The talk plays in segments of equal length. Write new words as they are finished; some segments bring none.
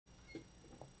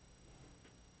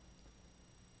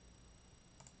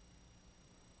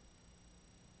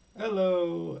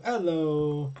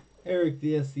Hello, Eric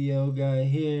the SEO guy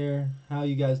here. How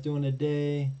you guys doing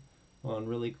today? Hold on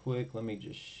really quick, let me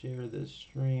just share this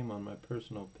stream on my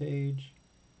personal page.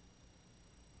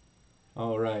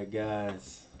 Alright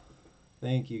guys,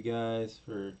 thank you guys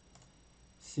for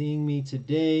seeing me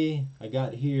today. I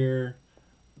got here,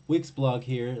 Wix blog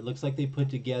here. It looks like they put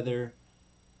together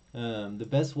the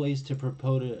best ways to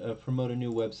promote a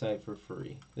new website for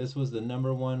free. This was the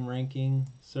 #1 ranking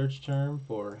search term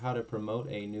for how to promote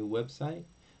a new website,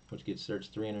 which gets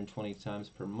searched 320 times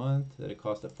per month at a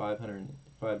cost of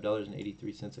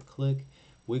 $505.83 a click.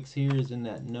 Wix here is in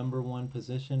that #1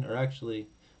 position, or actually,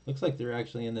 looks like they're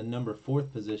actually in the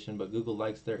 #4 position, but Google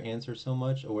likes their answer so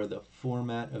much, or the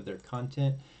format of their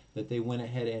content, that they went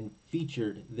ahead and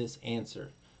featured this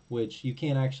answer, which you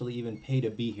can't actually even pay to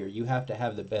be here. You have to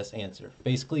have the best answer.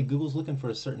 Basically, Google's looking for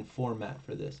a certain format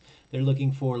for this. They're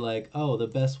looking for like, oh, the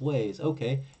best ways.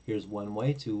 Okay, here's 1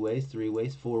 way, 2 ways, 3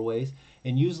 ways, 4 ways.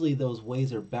 And usually those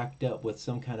ways are backed up with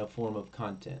some kind of form of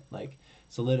content, like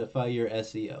solidify your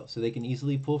SEO. So they can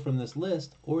easily pull from this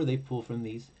list, or they pull from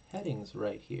these headings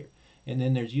right here. And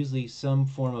then there's usually some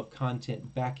form of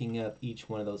content backing up each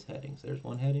one of those headings. There's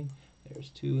 1 heading, there's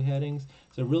 2 headings.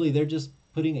 So really they're just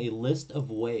putting a list of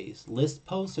ways. List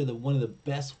posts are one of the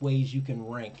best ways you can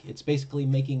rank. It's basically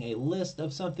making a list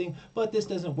of something, but this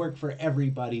doesn't work for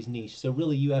everybody's niche. So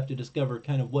really you have to discover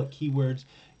kind of what keywords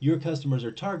your customers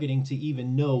are targeting to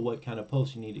even know what kind of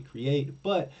posts you need to create.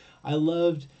 But I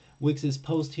loved Wix's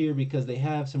post here because they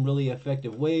have some really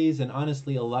effective ways, and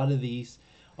honestly a lot of these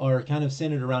are kind of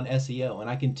centered around SEO, and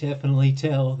I can definitely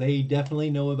tell they definitely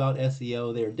know about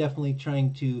SEO. They're definitely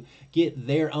trying to get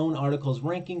their own articles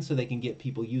ranking so they can get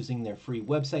people using their free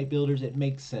website builders. It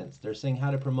makes sense. They're saying how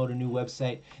to promote a new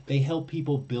website. They help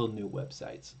people build new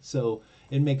websites. So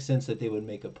it makes sense that they would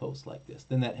make a post like this.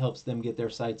 Then that helps them get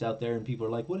their sites out there, and people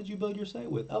are like, what did you build your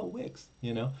site with? Oh, Wix,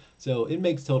 you know? So it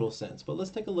makes total sense. But let's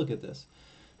take a look at this.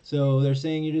 So they're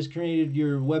saying you just created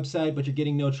your website, but you're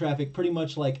getting no traffic. Pretty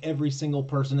much like every single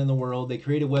person in the world. They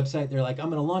create a website. They're like,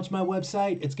 I'm going to launch my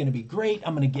website. It's going to be great.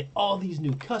 I'm going to get all these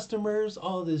new customers,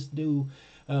 all this new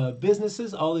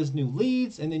businesses, all these new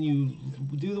leads. And then you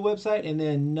do the website, and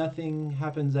then nothing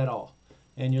happens at all.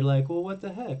 And you're like, well, what the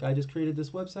heck? I just created this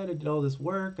website. I did all this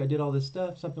work. I did all this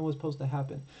stuff. Something was supposed to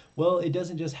happen. Well, it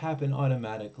doesn't just happen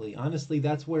automatically. Honestly,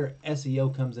 that's where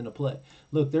SEO comes into play.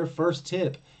 Look, their first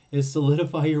tip is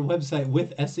solidify your website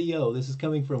with SEO. This is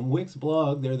coming from Wix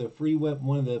blog. They're the free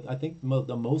one of the, I think,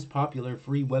 the most popular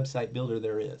free website builder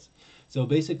there is. So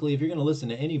basically, if you're going to listen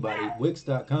to anybody,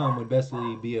 Wix.com would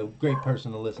basically be a great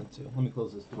person to listen to. Let me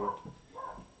close this door.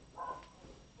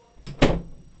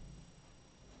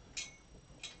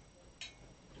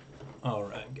 All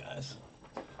right, guys.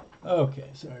 Okay,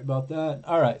 sorry about that.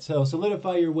 All right, so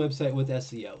solidify your website with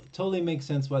SEO. It totally makes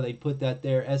sense why they put that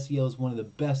there. SEO is one of the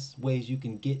best ways you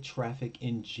can get traffic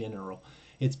in general.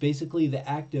 It's basically the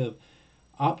act of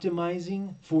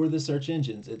optimizing for the search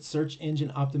engines. It's search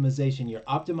engine optimization. You're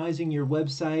optimizing your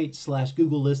website /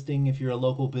 Google listing if you're a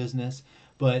local business.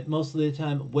 But most of the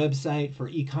time, website for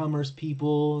e-commerce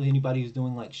people, anybody who's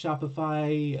doing like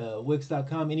Shopify,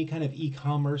 Wix.com, any kind of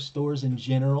e-commerce stores in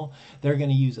general, they're going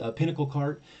to use a Pinnacle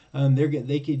Cart.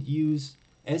 They could use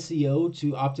SEO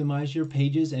to optimize your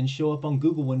pages and show up on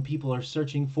Google when people are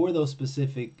searching for those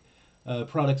specific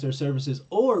products or services,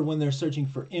 or when they're searching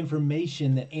for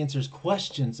information that answers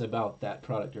questions about that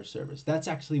product or service. That's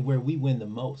actually where we win the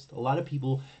most. A lot of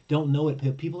people don't know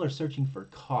it. People are searching for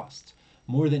cost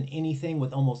more than anything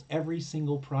with almost every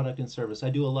single product and service. I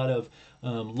do a lot of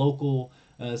local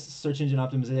search engine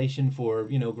optimization for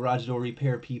garage door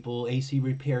repair people, AC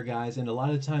repair guys, and a lot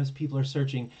of times people are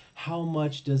searching, how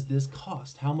much does this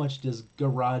cost? How much does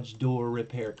garage door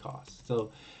repair cost?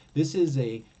 So this is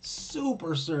a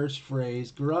super search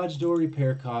phrase, garage door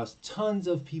repair cost. Tons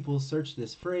of people search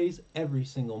this phrase every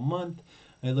single month.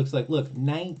 It looks like, look,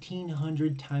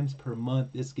 1,900 times per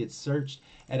month. This gets searched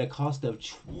at a cost of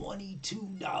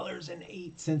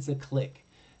 $22.08 a click.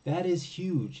 That is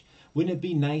huge. Wouldn't it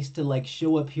be nice to like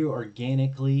show up here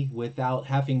organically without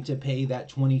having to pay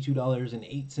that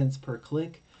 $22.08 per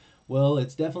click? Well,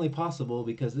 it's definitely possible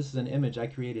because this is an image I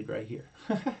created right here.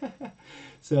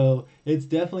 So it's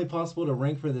definitely possible to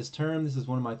rank for this term. This is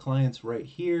one of my clients right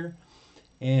here.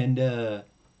 And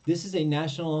This is a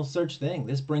national search thing.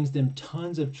 This brings them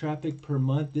tons of traffic per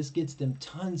month. This gets them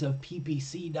tons of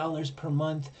PPC dollars per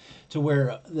month, to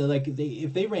where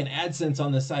if they ran AdSense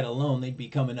on the site alone, they'd be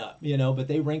coming up, but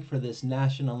they rank for this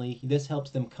nationally. This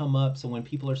helps them come up, so when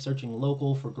people are searching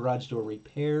local for garage door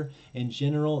repair in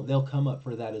general, they'll come up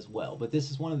for that as well. But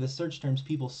this is one of the search terms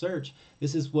people search.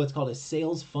 This is what's called a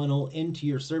sales funnel into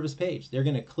your service page. They're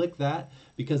going to click that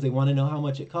because they want to know how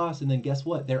much it costs, and then guess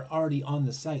what? They're already on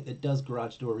the site that does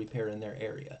garage door repair in their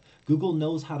area. Google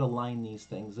knows how to line these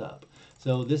things up.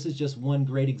 So this is just one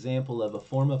great example of a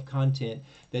form of content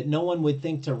that no one would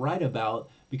think to write about,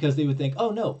 because they would think, oh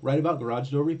no, write about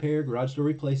garage door repair, garage door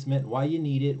replacement, why you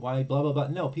need it, why blah, blah, blah.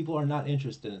 No, people are not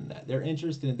interested in that. They're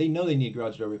interested in, they know they need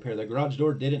garage door repair. The garage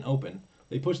door didn't open.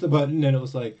 They pushed the button and it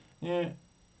was like,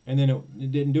 and then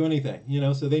it didn't do anything,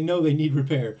 so they know they need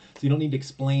repair. So you don't need to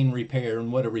explain repair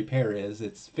and what a repair is.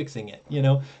 It's fixing it,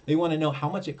 They want to know how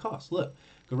much it costs. Look,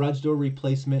 garage door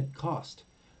replacement cost.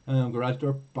 Garage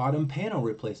door bottom panel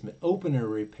replacement, opener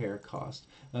repair cost,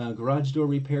 garage door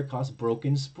repair cost,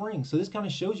 broken spring. So this kind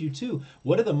of shows you too,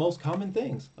 what are the most common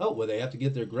things? Oh, well, they have to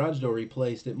get their garage door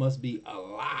replaced. It must be a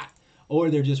lot. Or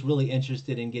they're just really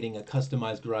interested in getting a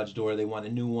customized garage door. They want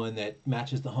a new one that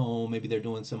matches the home. Maybe they're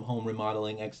doing some home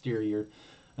remodeling exterior.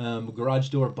 Garage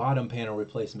door bottom panel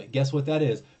replacement. Guess what that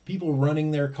is? People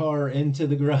running their car into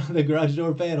the garage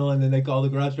door panel, and then they call the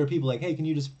garage door people like, hey, can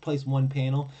you just place one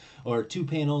panel or two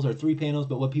panels or three panels?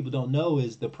 But what people don't know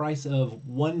is the price of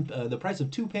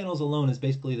two panels alone is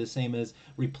basically the same as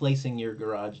replacing your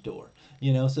garage door.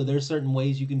 So there's certain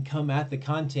ways you can come at the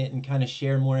content and kind of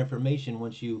share more information.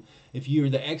 If you're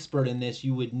the expert in this,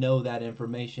 you would know that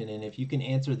information. And if you can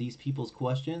answer these people's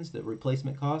questions, the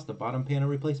replacement cost, the bottom panel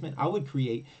replacement, I would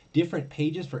create different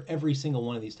pages for every single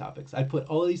one of these topics. I'd put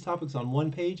all of these topics on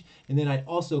one page, and then I'd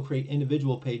also create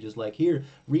individual pages like here,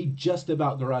 read just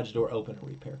about garage door opener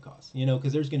repair costs,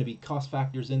 because there's going to be cost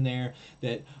factors in there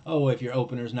that, oh, if your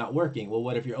opener's not working, well,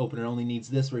 what if your opener only needs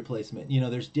this replacement?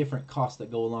 There's different costs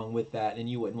that go along with that, and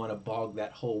you wouldn't want to bog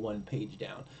that whole one page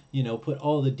down. Put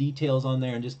all the details on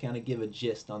there and just kind of give a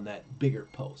gist on that bigger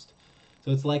post. So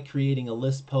it's like creating a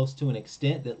list post to an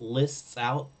extent that lists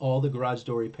out all the garage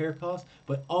door repair costs,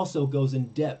 but also goes in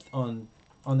depth on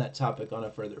that topic on a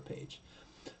further page.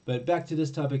 But back to this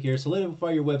topic here,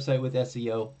 solidify your website with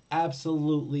SEO.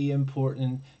 Absolutely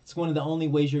important. It's one of the only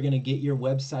ways you're going to get your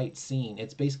website seen.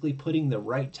 It's basically putting the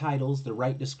right titles, the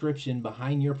right description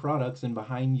behind your products and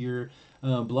behind your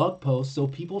blog posts, so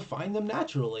people find them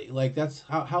naturally. Like, that's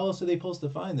how else are they supposed to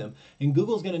find them? And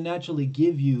Google's going to naturally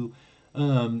give you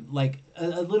like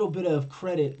a little bit of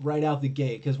credit right out the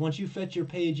gate, because once you fetch your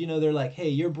page, they're like, hey,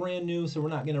 you're brand new, so we're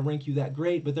not going to rank you that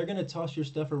great, but they're going to toss your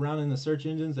stuff around in the search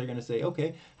engines. They're going to say,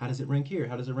 okay, how does it rank here?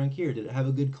 How does it rank here? Did it have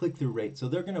a good click-through rate? So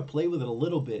they're going to play with it a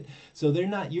little bit. So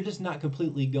you're just not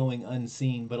completely going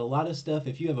unseen. But a lot of stuff,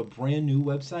 if you have a brand new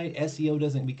website, SEO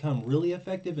doesn't become really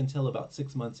effective until about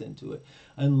 6 months into it,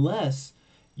 unless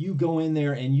you go in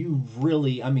there and you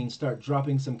really, start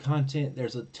dropping some content.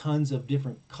 There's tons of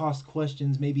different cost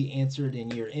questions maybe answered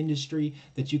in your industry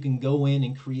that you can go in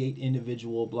and create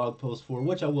individual blog posts for,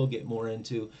 which I will get more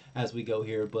into as we go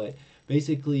here. But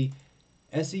basically,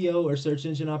 SEO or search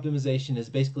engine optimization is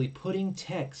basically putting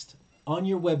text on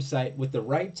your website with the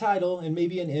right title and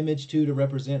maybe an image too to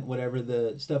represent whatever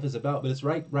the stuff is about. But it's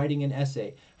writing an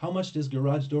essay. How much does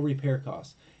garage door repair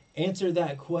cost? Answer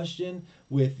that question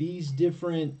with these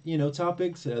different,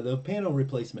 topics, the panel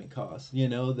replacement costs,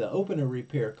 the opener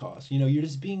repair costs. You're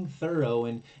just being thorough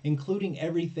and including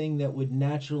everything that would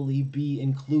naturally be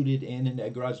included in a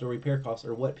garage door repair cost,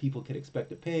 or what people could expect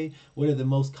to pay. What are the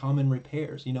most common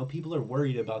repairs? People are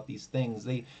worried about these things.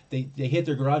 They hit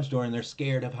their garage door and they're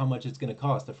scared of how much it's going to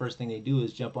cost. The first thing they do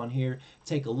is jump on here,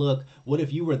 take a look. What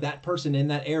if you were that person in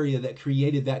that area that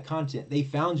created that content? They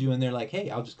found you and they're like, hey,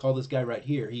 I'll just call this guy right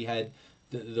here. He had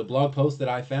the blog post that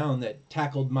I found that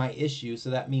tackled my issue, so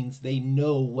that means they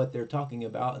know what they're talking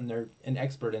about and they're an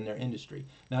expert in their industry.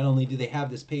 Not only do they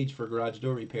have this page for garage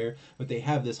door repair, but they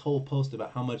have this whole post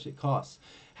about how much it costs,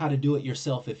 how to do it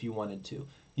yourself if you wanted to.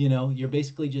 You're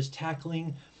basically just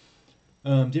tackling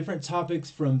different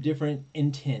topics from different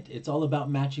intent. It's all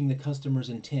about matching the customer's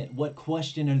intent. What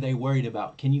question are they worried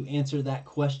about? Can you answer that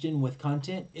question with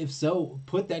content? If so,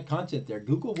 put that content there.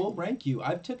 Google will rank you.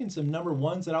 I've taken some number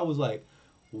ones that I was like,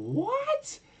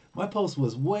 what? My post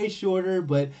was way shorter,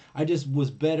 but I just was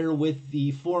better with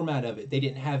the format of it. They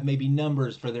didn't have maybe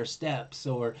numbers for their steps,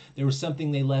 or there was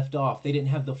something they left off. They didn't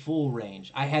have the full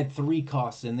range. I had 3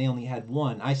 costs and they only had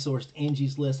 1. I sourced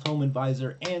Angie's List, Home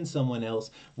Advisor, and someone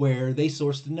else where they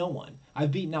sourced no one.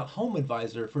 I've beaten out Home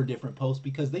Advisor for different posts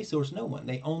because they source no one.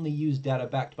 They only use data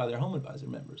backed by their Home Advisor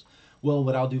members. Well,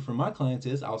 what I'll do for my clients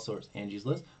is I'll source Angie's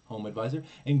List, Home Advisor,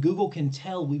 and Google can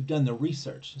tell we've done the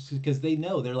research because they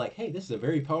know. They're like, hey, this is a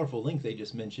very powerful link they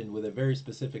just mentioned with a very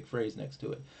specific phrase next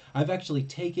to it. I've actually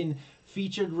taken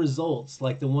featured results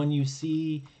like the one you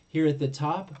see here at the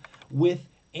top with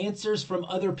answers from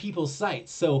other people's sites.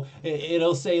 So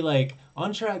it'll say like,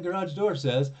 On Track Garage Door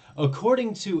says,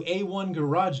 according to A1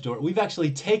 Garage Door, we've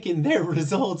actually taken their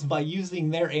results by using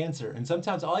their answer. And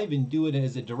sometimes I'll even do it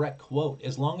as a direct quote.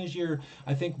 As long as you're,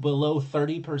 I think, below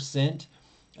 30%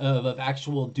 of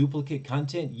actual duplicate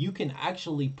content, you can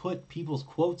actually put people's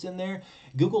quotes in there.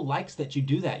 Google likes that you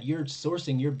do that. You're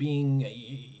sourcing, you're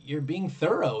being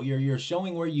thorough. You're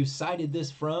showing where you cited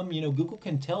this from. You know, Google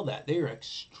can tell that. Their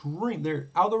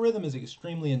algorithm is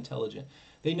extremely intelligent.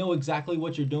 They know exactly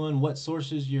what you're doing, what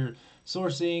sources you're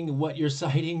sourcing, what you're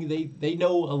citing. They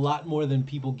know a lot more than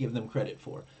people give them credit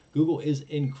for. Google is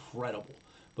incredible.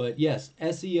 But yes,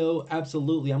 SEO,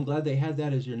 absolutely. I'm glad they had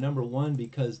that as your number one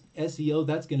because SEO,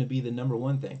 that's going to be the number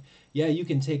one thing. Yeah, you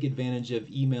can take advantage of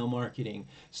email marketing.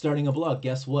 Starting a blog,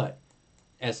 guess what?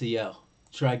 SEO.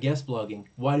 Try guest blogging.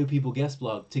 Why do people guest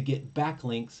blog? To get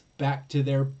backlinks back to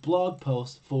their blog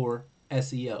post for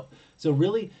SEO. So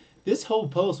really, this whole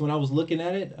post, when I was looking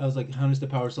at it, I was like, harness the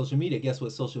power of social media. Guess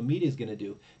what social media is going to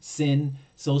do? Send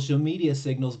social media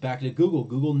signals back to Google.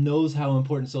 Google knows how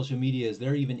important social media is.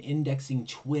 They're even indexing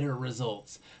Twitter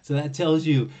results. So that tells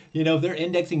you, you know, if they're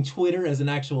indexing Twitter as an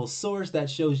actual source,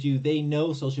 that shows you they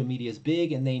know social media is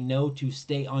big and they know to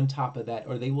stay on top of that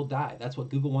or they will die. That's what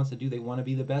Google wants to do. They want to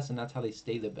be the best, and that's how they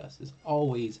stay the best, is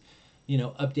always, you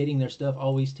know, updating their stuff,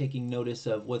 always taking notice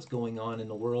of what's going on in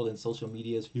the world, and social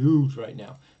media is huge right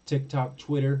now. TikTok,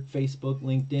 Twitter, Facebook,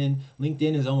 LinkedIn.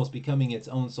 LinkedIn is almost becoming its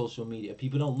own social media.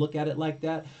 People don't look at it like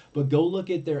that, but go look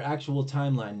at their actual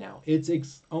timeline now.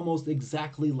 It's almost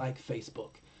exactly like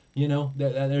Facebook. You know,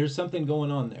 there's something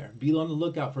going on there. Be on the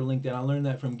lookout for LinkedIn. I learned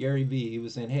that from Gary Vee. He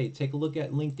was saying, hey, take a look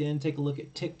at LinkedIn, take a look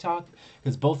at TikTok,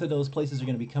 because both of those places are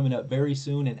going to be coming up very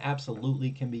soon and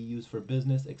absolutely can be used for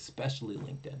business, especially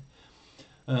LinkedIn.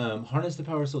 Harness the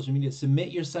power of social media.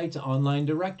 Submit your site to online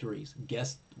directories.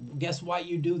 Guess why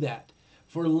you do that?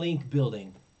 For link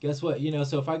building. Guess what? You know,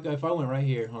 so if I went right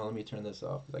here, hold on, let me turn this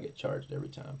off because I get charged every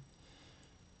time.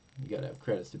 You gotta have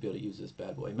credits to be able to use this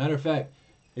bad boy. Matter of fact,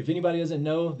 if anybody doesn't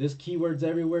know, this keywords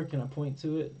everywhere. Can I point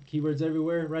to it? Keywords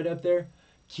everywhere, right up there.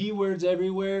 Keywords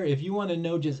everywhere. If you want to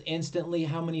know just instantly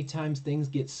how many times things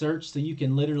get searched, so you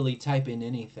can literally type in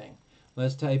anything.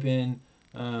 Let's type in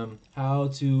how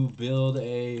to build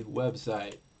a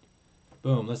website.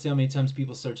 Boom. Let's see how many times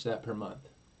people search that per month.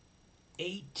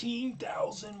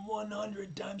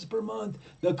 18,100 times per month.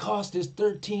 The cost is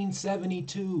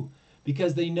 $13.72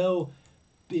 because they know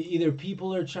either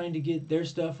people are trying to get their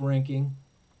stuff ranking,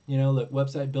 you know, look,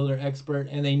 website builder expert,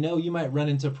 and they know you might run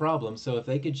into problems. So if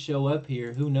they could show up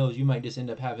here, who knows, you might just end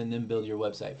up having them build your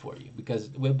website for you, because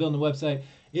building a website,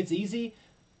 it's easy,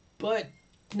 but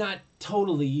not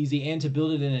totally easy, and to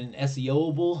build it in an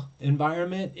SEOable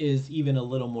environment is even a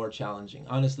little more challenging.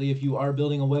 Honestly, if you are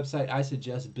building a website, I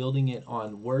suggest building it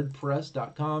on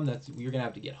WordPress.com. You're gonna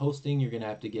have to get hosting, you're gonna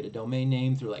have to get a domain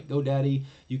name through like GoDaddy.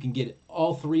 You can get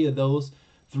all 3 of those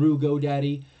through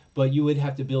GoDaddy, but you would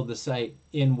have to build the site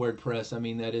in WordPress. I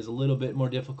mean, that is a little bit more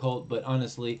difficult, but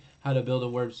honestly, how to build a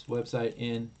website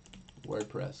in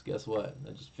WordPress. Guess what?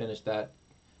 I just finished that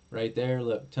right there.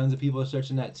 Look, tons of people are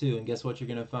searching that too, and guess what you're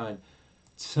gonna find?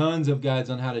 Tons of guides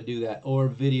on how to do that, or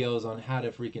videos on how to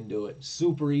freaking do it.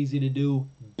 Super easy to do,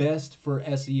 best for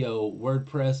SEO,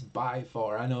 WordPress by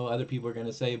far. I know other people are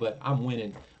gonna say, but I'm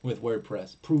winning with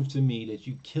WordPress. Prove to me that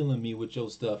you killing me with your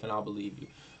stuff and I'll believe you.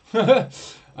 All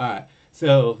right,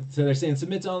 so they're saying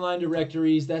submit to online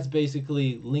directories. That's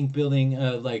basically link building,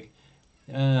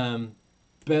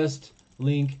 best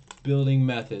link building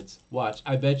methods. Watch,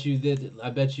 I bet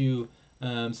you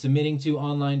submitting to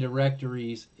online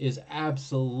directories is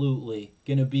absolutely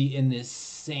gonna be in this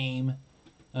same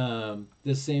kind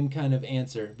of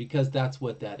answer, because that's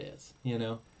what that is, you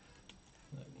know.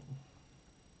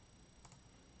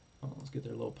 Oh, let's get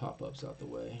their little pop-ups out the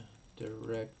way.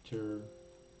 Director.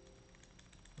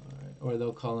 Alright, or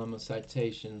they'll call them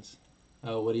citations.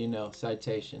 Oh, what do you know?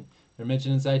 Citation. They're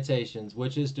mentioning citations,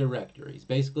 which is directories.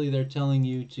 Basically, they're telling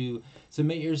you to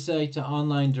submit your site to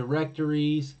online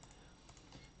directories.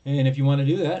 And if you want to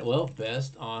do that, well,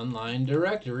 best online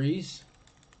directories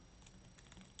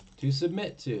to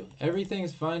submit to.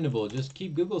 Everything's findable. Just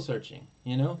keep Google searching.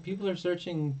 You know, people are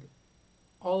searching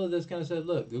all of this kind of stuff.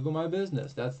 Look, Google My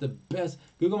Business. That's the best.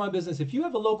 Google My Business. If you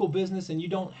have a local business and you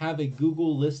don't have a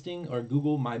Google listing or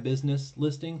Google My Business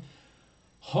listing,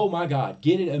 oh my God,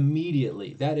 get it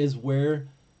immediately. That is where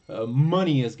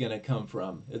money is going to come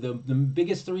from. The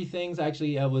biggest three things,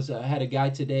 actually, I had a guy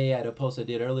today at a post I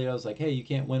did earlier. I was like, hey, you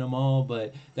can't win them all,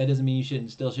 but that doesn't mean you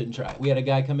still shouldn't try. We had a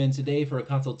guy come in today for a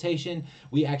consultation.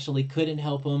 We actually couldn't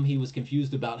help him. He was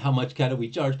confused about how much kind of we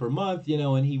charge per month, you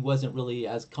know, and he wasn't really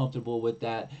as comfortable with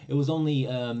that. It was only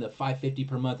 $550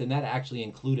 per month, and that actually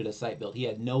included a site build. He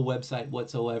had no website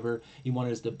whatsoever. He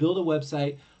wanted us to build a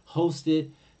website, host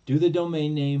it, do the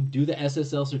domain name, do the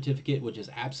SSL certificate, which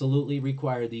is absolutely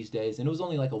required these days. And it was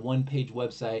only like a one-page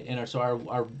website. And our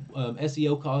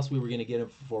SEO costs, we were going to get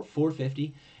it for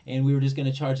 $450, and we were just going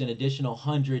to charge an additional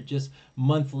 $100 just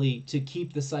monthly to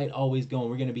keep the site always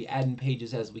going. We're going to be adding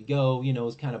pages as we go. You know,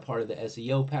 it's kind of part of the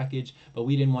SEO package, but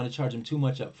we didn't want to charge them too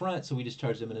much up front, so we just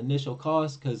charged them an initial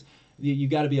cost because you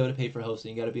got to be able to pay for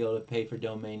hosting, you got to be able to pay for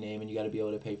domain name, and you got to be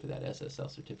able to pay for that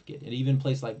SSL certificate. And even a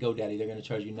place like GoDaddy, they're going to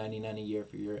charge you $99 a year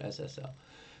for your SSL.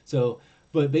 So,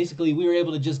 but basically, we were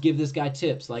able to just give this guy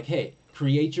tips like, hey,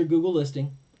 create your Google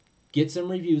listing, get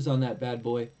some reviews on that bad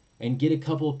boy, and get a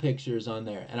couple of pictures on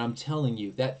there. And I'm telling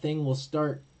you, that thing will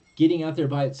start getting out there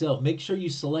by itself. Make sure you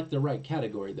select the right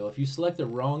category, though. If you select the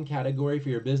wrong category for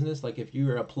your business, like if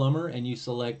you're a plumber and you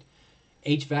select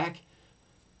HVAC,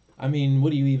 I mean,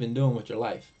 what are you even doing with your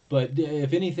life? But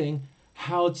if anything,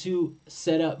 how to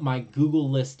set up my Google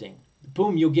listing.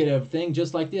 Boom, you'll get a thing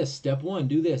just like this. Step one,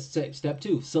 do this. Step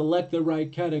two, select the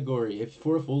right category. If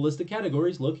for a full list of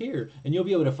categories, look here. And you'll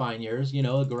be able to find yours. You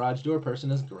know, a garage door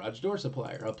person is a garage door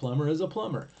supplier. A plumber is a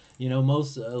plumber. You know,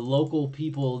 most local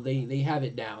people, they have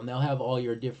it down. They'll have all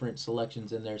your different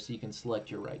selections in there so you can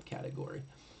select your right category.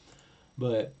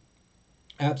 But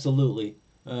absolutely.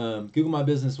 Google My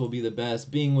Business will be the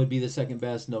best. Bing would be the second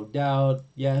best, no doubt.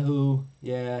 Yahoo,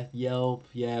 yeah. Yelp,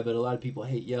 yeah. But a lot of people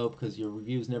hate Yelp because your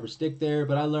reviews never stick there.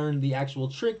 But I learned the actual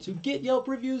trick to get Yelp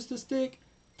reviews to stick.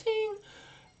 Ting!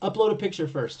 Upload a picture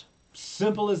first.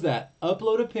 Simple as that.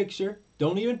 Upload a picture.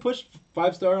 Don't even push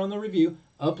 5-star on the review.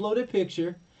 Upload a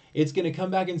picture. It's going to come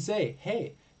back and say,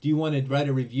 hey, do you want to write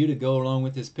a review to go along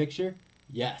with this picture?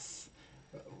 Yes.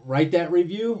 Write that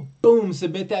review, boom,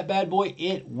 submit that bad boy,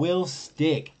 it will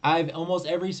stick. I've almost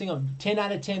every single 10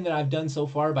 out of 10 that I've done so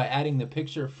far by adding the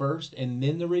picture first and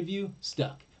then the review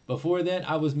stuck. Before then,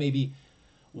 I was maybe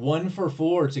 1 for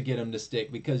 4 to get them to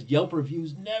stick because Yelp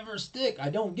reviews never stick. I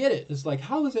don't get it. It's like,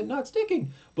 how is it not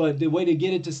sticking? But the way to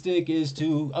get it to stick is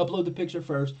to upload the picture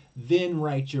first, then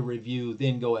write your review,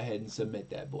 then go ahead and submit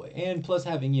that boy. And plus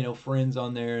having, you know, friends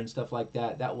on there and stuff like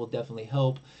that, that will definitely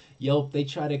help. Yelp, they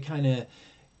try to kind of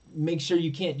make sure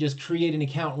you can't just create an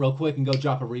account real quick and go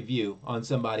drop a review on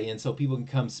somebody and so people can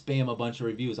come spam a bunch of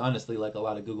reviews, honestly, like a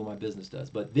lot of Google My Business does.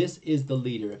 But this is the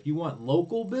leader. If you want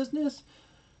local business,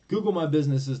 Google My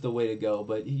Business is the way to go.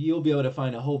 But you'll be able to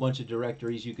find a whole bunch of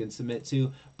directories you can submit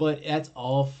to, but that's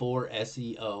all for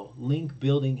SEO. Link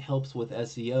building helps with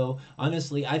SEO.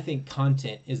 Honestly, I think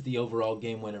content is the overall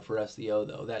game winner for SEO,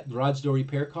 though. That garage door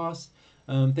repair costs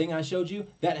thing I showed you,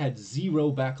 that had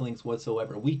 0 backlinks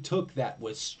whatsoever. We took that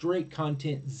with straight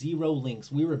content, 0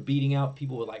 links. We were beating out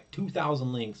people with like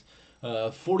 2,000 links,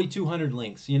 4,200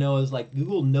 links. You know, it's like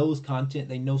Google knows content,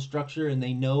 they know structure, and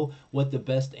they know what the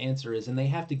best answer is. And they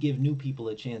have to give new people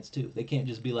a chance too. They can't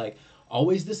just be like,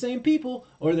 always the same people,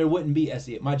 or there wouldn't be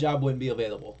SEO. My job wouldn't be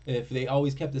available. If they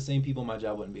always kept the same people, my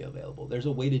job wouldn't be available. There's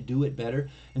a way to do it better,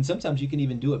 and sometimes you can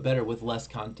even do it better with less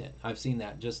content. I've seen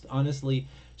that. Just honestly,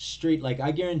 straight, like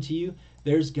I guarantee you,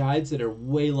 there's guides that are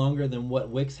way longer than what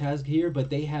Wix has here, but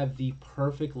they have the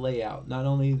perfect layout. Not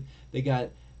only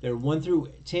they're 1 through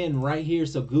 10 right here,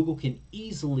 so Google can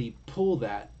easily pull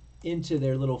that into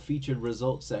their little featured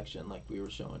results section, like we were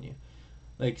showing you.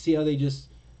 Like, see how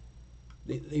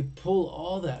they pull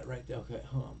all that right there. Okay,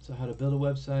 hold on. So how to build a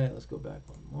website. Let's go back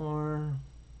one more.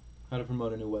 How to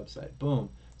promote a new website. Boom.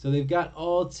 So they've got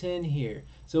all 10 here.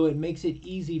 So it makes it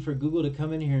easy for Google to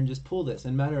come in here and just pull this.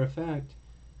 And matter of fact,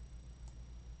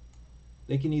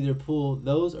 they can either pull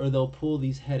those or they'll pull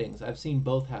these headings. I've seen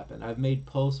both happen. I've made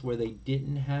posts where they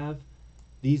didn't have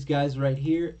these guys right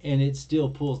here, and it still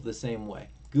pulls the same way.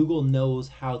 Google knows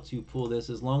how to pull this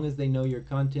as long as they know your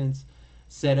content's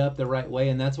set up the right way,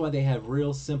 and that's why they have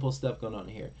real simple stuff going on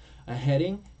here. A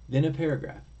heading, then a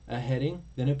paragraph. A heading,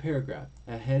 then a paragraph.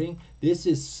 A heading. This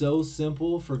is so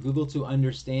simple for Google to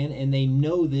understand, and they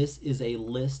know this is a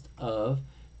list of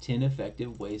 10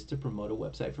 effective ways to promote a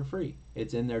website for free.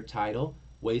 It's in their title,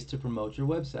 ways to promote your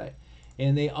website.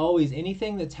 And they always,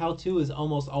 anything that's how to is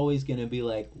almost always going to be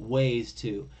like ways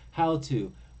to, how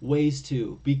to, ways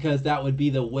to, because that would be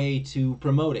the way to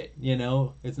promote it. You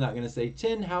know, it's not going to say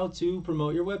 10 how to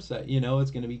promote your website. You know,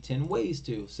 it's going to be 10 ways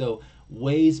to. So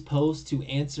ways post to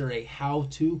answer a how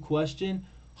to question,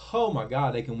 oh my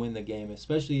God, they can win the game,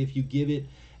 especially if you give it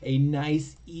a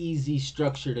nice, easy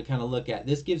structure to kind of look at.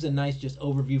 This gives a nice just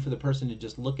overview for the person to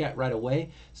just look at right away,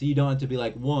 so you don't have to be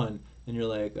like 1, and you're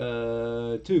like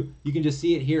 2. You can just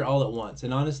see it here all at once.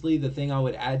 And honestly, the thing I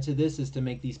would add to this is to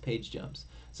make these page jumps.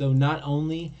 So not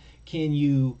only can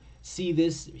you see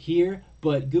this here,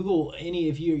 but Google,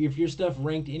 if your stuff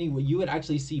ranked anywhere, you would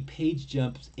actually see page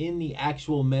jumps in the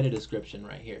actual meta description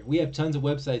right here. We have tons of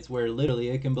websites where literally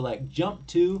it can be like jump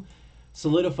to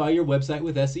solidify your website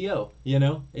with SEO. You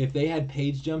know, if they had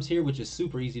page jumps here, which is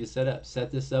super easy to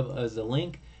set this up as a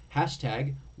link,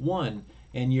 #1,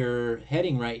 and your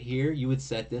heading right here, you would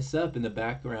set this up in the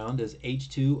background as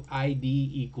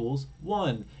h2id =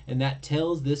 1, and that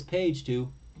tells this page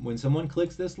to, when someone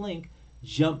clicks this link,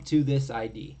 jump to this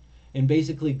ID. And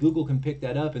basically Google can pick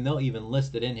that up, and they'll even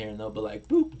list it in here, and they'll be like,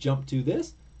 boop, jump to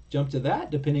this, jump to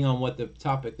that, depending on what the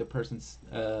topic the person's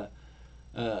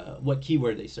what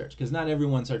keyword they search, because not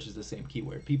everyone searches the same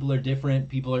keyword. People are different.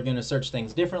 People are going to search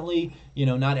things differently. You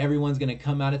know, not everyone's going to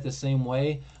come at it the same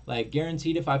way. Like,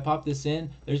 guaranteed, if I pop this in,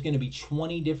 there's going to be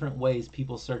 20 different ways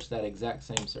people search that exact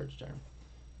same search term.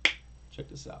 Check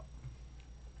this out.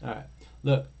 All right,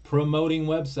 look, promoting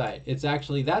website. It's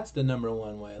actually, that's the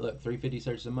 #1 way. Look, 350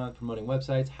 searches a month, promoting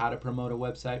websites, how to promote a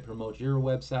website, promote your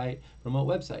website, promote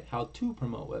website, how to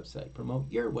promote website, promote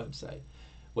your website,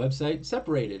 website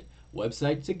separated,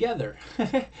 website together.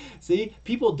 See,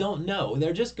 people don't know.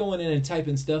 They're just going in and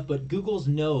typing stuff, but Google's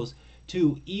knows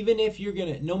to, even if you're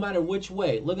going to, no matter which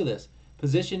way, look at this,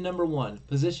 position #1,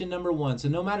 position #1. So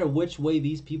no matter which way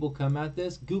these people come at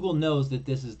this, Google knows that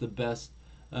this is the best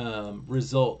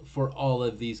result for all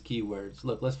of these keywords.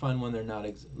 Look, let's find one they're not.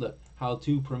 Look, how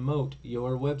to promote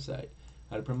your website,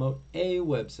 how to promote a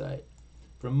website,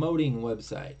 promoting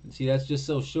website. See, that's just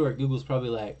so short. Google's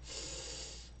probably like,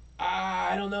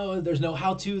 I don't know, there's no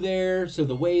how to there, so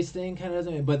the ways thing kind of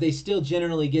doesn't, but they still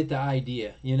generally get the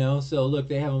idea, you know. So look,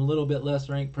 they have them a little bit less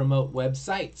ranked, promote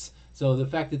websites. So the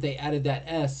fact that they added that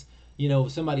S, you know,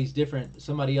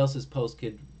 somebody else's post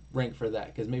could rank for that,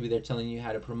 because maybe they're telling you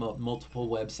how to promote multiple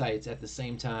websites at the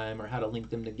same time, or how to link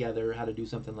them together, how to do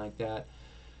something like that.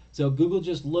 So Google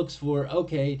just looks for,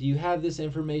 okay, do you have this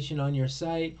information on your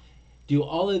site? Do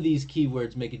all of these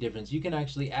keywords make a difference? You can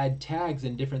actually add tags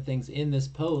and different things in this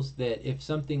post that if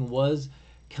something was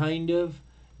kind of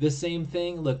the same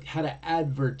thing, look, how to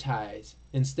advertise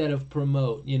instead of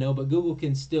promote, you know, but Google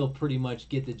can still pretty much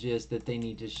get the gist that they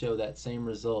need to show that same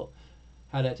result.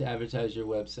 How to advertise your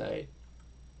website.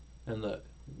 And look,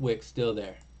 Wix still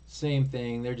there. Same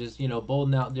thing. They're just, you know,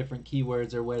 bolding out different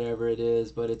keywords or whatever it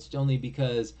is, but it's only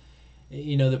because,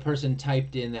 you know, the person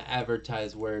typed in the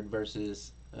advertise word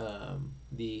versus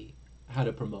the how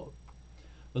to promote.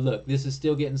 But look, this is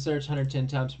still getting searched 110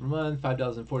 times per month,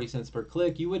 $5.40 per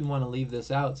click. You wouldn't want to leave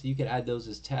this out, so you could add those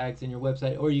as tags in your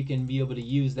website, or you can be able to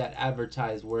use that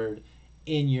advertise word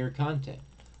in your content.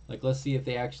 Like, let's see if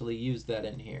they actually use that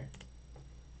in here.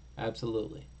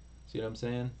 Absolutely. See what I'm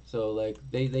saying? So like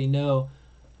they know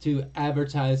to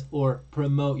advertise or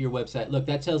promote your website. Look,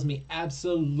 that tells me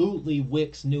absolutely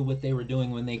Wix knew what they were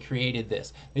doing when they created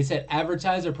this. They said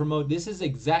advertise or promote. This is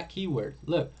exact keyword.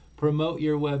 Look, promote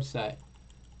your website.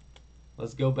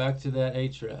 Let's go back to that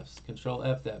Ahrefs. Control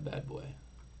F that bad boy.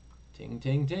 Ting,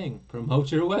 ting, ting.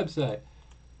 Promote your website.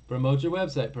 Promote your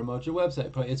website. Promote your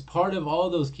website. It's part of all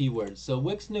those keywords. So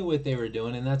Wix knew what they were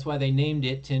doing, and that's why they named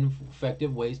it 10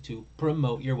 effective ways to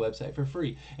promote your website for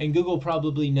free. And Google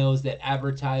probably knows that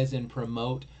advertise and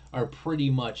promote are pretty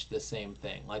much the same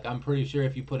thing. Like, I'm pretty sure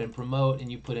if you put in promote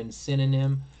and you put in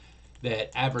synonym,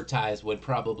 that advertise would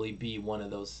probably be one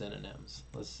of those synonyms.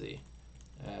 Let's see.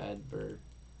 Advert.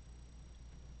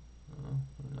 Oh,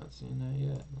 I'm not seeing that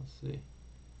yet. Let's see.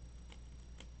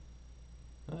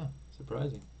 Oh,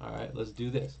 surprising. All right, let's do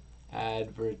this.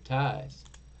 Advertise.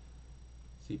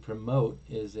 See, promote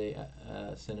is a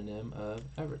synonym of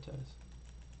advertise.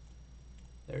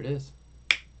 There it is.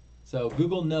 So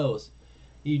Google knows.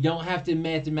 You don't have to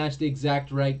match the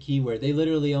exact right keyword. They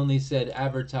literally only said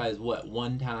advertise, what,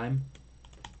 one time?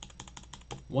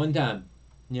 One time,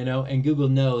 you know, and Google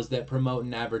knows that promote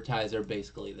and advertise are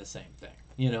basically the same thing.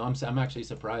 You know, I'm actually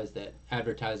surprised that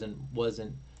advertising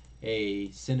wasn't a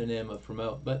synonym of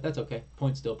promote, but that's okay.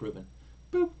 Point still proven.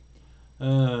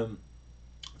 Boop.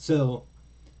 So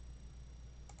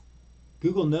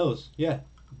Google knows. Yeah.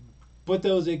 Put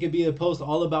those, it could be a post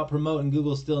all about promote and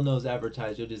Google still knows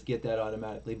advertise. You'll just get that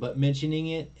automatically. But mentioning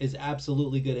it is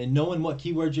absolutely good. And knowing what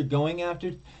keywords you're going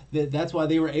after, that's why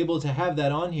they were able to have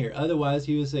that on here. Otherwise,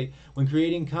 he would say, when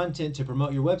creating content to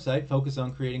promote your website, focus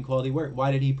on creating quality work.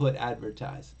 Why did he put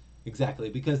advertise? Exactly,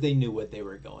 because they knew what they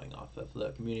were going off of.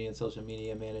 Look, Community and Social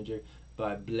Media Manager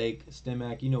by Blake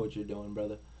Stimac. You know what you're doing,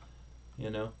 brother. You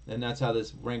know, and that's how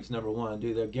this ranks #1.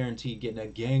 Dude, they're guaranteed getting a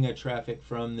gang of traffic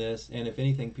from this. And if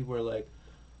anything, people are like,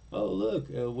 oh,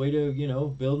 look, a way to, you know,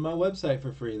 build my website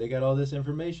for free. They got all this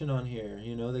information on here.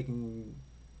 You know, they can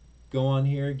go on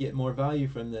here, get more value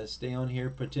from this, stay on here,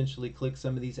 potentially click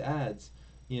some of these ads,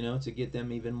 you know, to get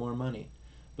them even more money.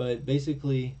 But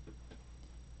basically,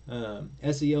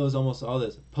 SEO is almost all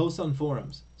this. Post on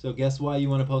forums. So guess why you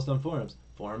want to post on forums?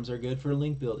 Forums are good for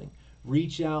link building.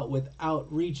 Reach out with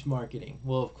outreach marketing.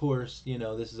 Well, of course, you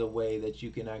know, this is a way that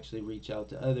you can actually reach out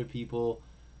to other people.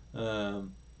 But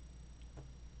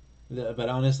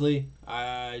honestly,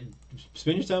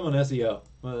 spend your time on SEO.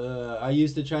 I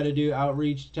used to try to do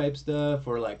outreach type stuff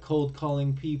or like cold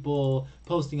calling people,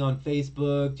 posting on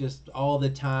Facebook just all the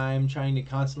time, trying to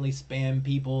constantly spam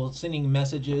people, sending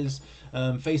messages,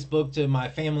 Facebook to my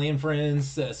family and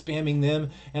friends, spamming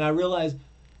them. And I realized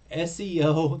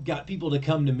SEO got people to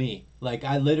come to me. Like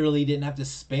I literally didn't have to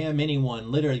spam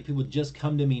anyone. Literally, people just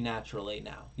come to me naturally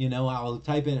now. You know, I'll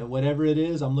type in whatever it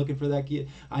is. I'm looking for that key.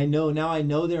 I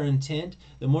know their intent.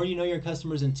 The more you know your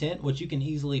customer's intent, which you can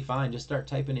easily find, just start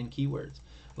typing in keywords.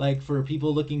 Like for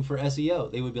people looking for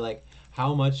SEO, they would be like,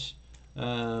 how much? They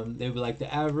would be like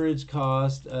the average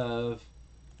cost of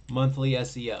monthly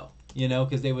SEO. You know,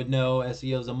 because they would know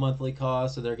SEO is a monthly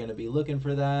cost, so they're going to be looking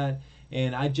for that.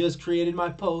 And I just created my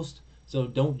post, so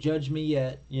don't judge me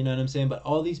yet, you know what I'm saying? But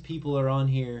all these people are on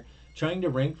here trying to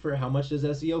rank for how much does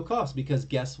SEO cost, because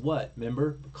guess what?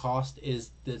 Remember, cost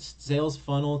is the sales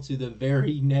funnel to the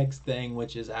very next thing,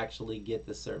 which is actually get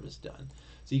the service done.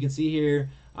 So you can see here,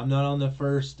 I'm not on the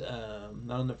first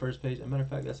page. As a matter of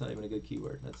fact, that's not even a good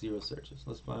keyword. That's 0 searches.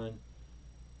 Let's find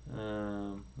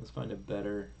a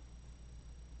better.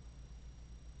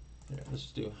 Here, let's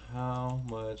just do how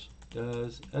much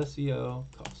does SEO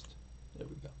cost? There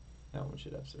we go. That one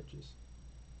should have searches.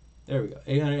 There we go.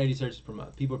 880 searches per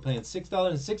month. People are paying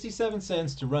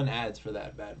 $6.67 to run ads for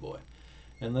that bad boy.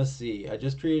 And let's see. I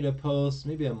just created a post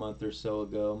maybe a month or so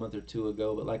ago, a month or two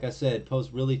ago. But like I said,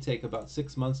 posts really take about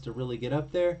 6 months to really get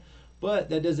up there. But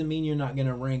that doesn't mean you're not going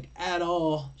to rank at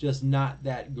all. Just not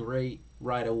that great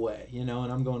right away. You know,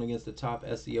 and I'm going against the top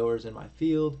SEOers in my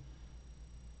field.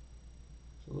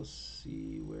 So let's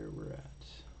see where we're at.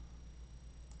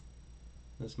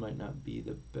 This might not be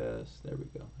the best. There we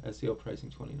go. SEO pricing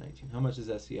 2019. How much does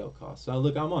SEO cost? So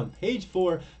look, I'm on page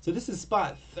 4. So this is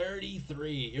spot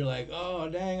 33. You're like, oh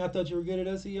dang, I thought you were good at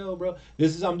SEO, bro.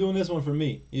 I'm doing this one for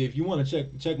me. If you want to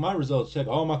check my results, check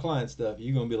all my client stuff,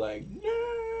 you're gonna be like,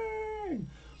 dang.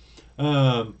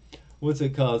 What's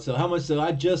it called? So how much? So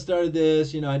I just started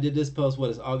this. You know, I did this post.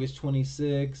 What is August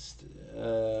 26th?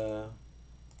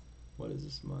 What is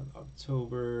this month?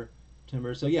 October.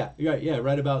 September. So yeah, you're right. Yeah,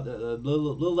 right about a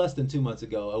little less than 2 months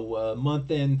ago, a month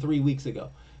and 3 weeks ago.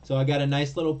 So I got a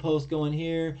nice little post going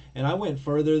here, and I went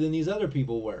further than these other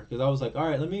people were because I was like, all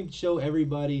right, let me show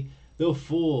everybody the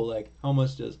full, like how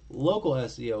much does local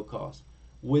SEO cost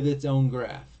with its own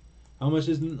graph? How much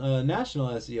does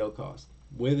national SEO cost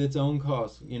with its own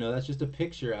cost? You know, that's just a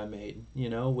picture I made, you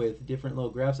know, with different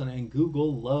little graphs on it, and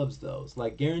Google loves those.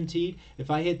 Like guaranteed,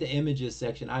 if I hit the images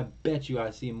section, I bet you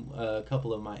I see a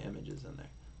couple of my images in there.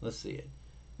 Let's see it.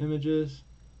 Images.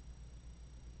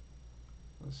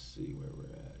 Let's see where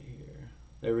we're at here.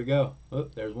 There we go. Oh,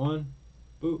 there's one.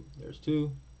 Boop, there's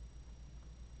two.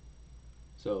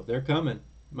 So they're coming.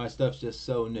 My stuff's just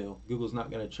so new. Google's not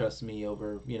going to trust me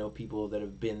over, you know, people that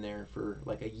have been there for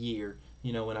like a year,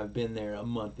 you know, when I've been there a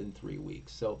month and 3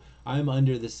 weeks. So I'm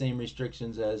under the same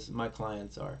restrictions as my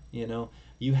clients are, you know.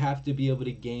 You have to be able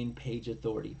to gain page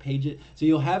authority. So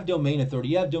you'll have domain authority.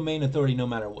 You have domain authority no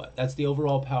matter what. That's the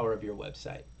overall power of your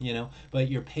website, you know. But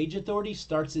your page authority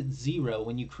starts at 0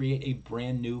 when you create a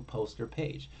brand new post or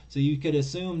page. So you could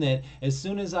assume that as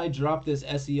soon as I drop this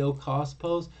SEO cost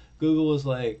post, Google was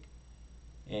like,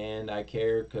 and I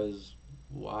care because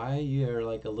why? You're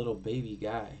like a little baby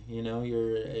guy, you know,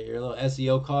 you're a little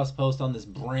SEO cost post on this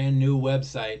brand new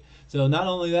website. So not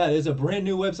only that, it's a brand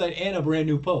new website and a brand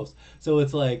new post. So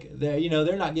it's like they're, you know,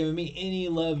 they're not giving me any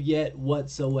love yet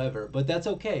whatsoever. But that's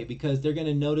okay because they're going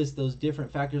to notice those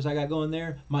different factors I got going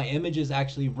there. My images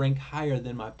actually rank higher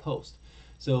than my post.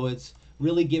 So it's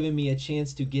really giving me a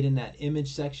chance to get in that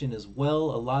image section as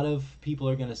well. A lot of people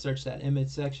are going to search that image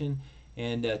section.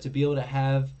 And to be able to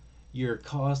have your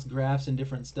cost graphs and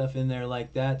different stuff in there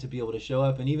like that to be able to show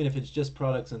up, and even if it's just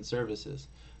products and services,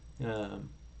 um,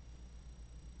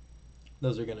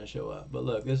 those are going to show up. But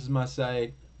look, this is my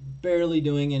site, barely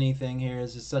doing anything here.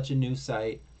 This is such a new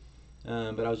site.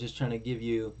 But I was just trying to give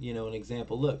you, an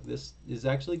example. Look, this is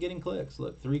actually getting clicks.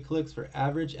 Look, 3 clicks for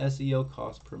average SEO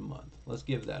cost per month. Let's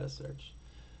give that a search.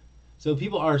 So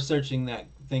people are searching that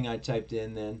thing I typed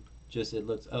in then. Just it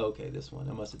looks, oh, okay, this one.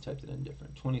 I must have typed it in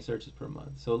different. 20 searches per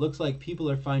month. So it looks like people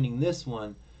are finding this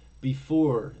one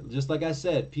before. Just like I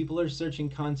said, people are searching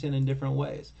content in different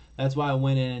ways. That's why I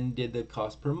went in and did the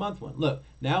cost per month one. Look,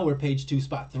 now we're page 2,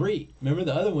 spot 3. Remember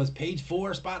the other one was page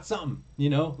 4, spot something.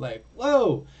 Like,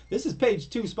 whoa, this is page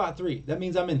 2, spot 3. That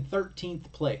means I'm in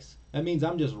 13th place. That means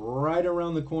I'm just right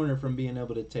around the corner from being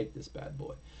able to take this bad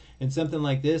boy. And something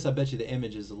like this, I bet you the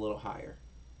image is a little higher.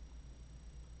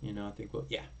 I think, well,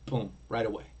 yeah, boom, right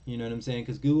away. You know what I'm saying?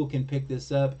 Because Google can pick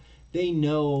this up. They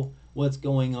know what's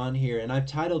going on here. And I've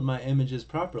titled my images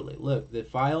properly. Look, the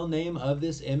file name of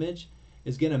this image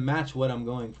is going to match what I'm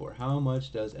going for. How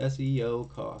much does SEO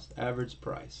cost? Average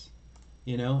price.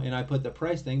 And I put the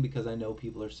price thing because I know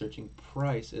people are searching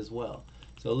price as well.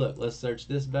 So look, let's search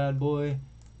this bad boy.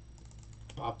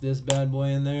 Pop this bad boy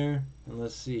in there. And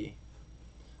let's see.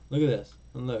 Look at this.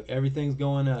 And look, everything's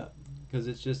going up. Because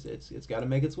it's got to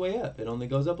make its way up. It only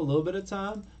goes up a little bit of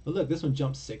time. But look, this one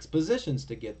jumps 6 positions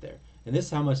to get there. And this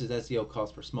is how much does SEO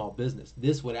cost for small business.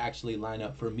 This would actually line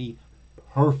up for me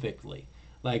perfectly.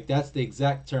 Like, that's the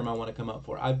exact term I want to come up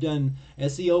for. I've done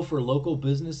SEO for local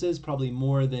businesses probably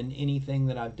more than anything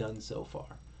that I've done so far.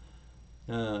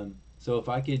 So if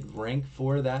I could rank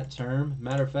for that term,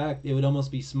 matter of fact, it would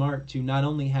almost be smart to not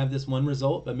only have this one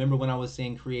result, but remember when I was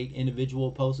saying create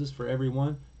individual posts for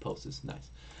everyone? Posts, nice.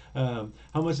 How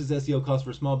much does SEO cost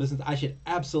for small business? I should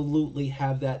absolutely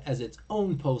have that as its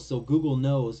own post so Google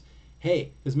knows,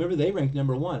 hey, because remember they ranked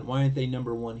number 1. Why aren't they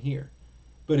number 1 here?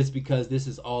 But it's because this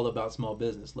is all about small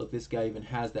business. Look, this guy even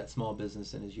has that small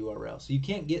business in his URL. So you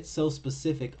can't get so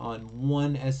specific on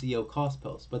one SEO cost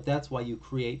post, but that's why you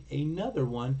create another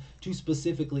one to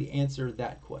specifically answer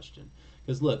that question.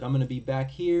 Because look, I'm going to be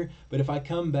back here, but if I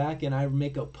come back and I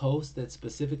make a post that's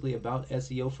specifically about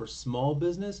SEO for small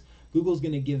business, Google's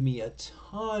going to give me a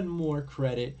ton more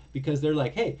credit because they're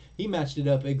like, hey, he matched it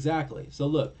up exactly. So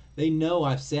look, they know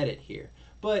I've said it here.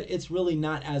 But it's really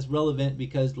not as relevant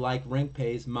because like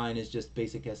RankPay's, mine is just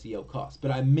basic SEO costs. But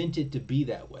I meant it to be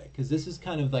that way because this is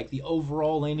kind of like the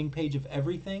overall landing page of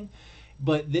everything.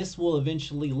 But this will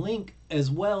eventually link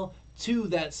as well to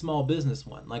that small business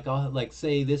one. Like I'll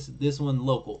say this one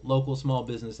local small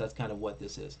business. That's kind of what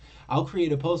this is. I'll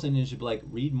create a post and it should be like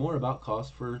read more about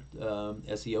costs for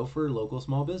SEO for local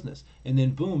small business, and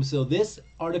then boom. So this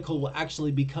article will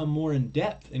actually become more in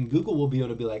depth, and Google will be able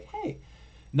to be like, hey.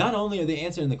 Not only are they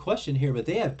answering the question here, but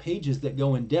they have pages that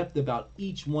go in depth about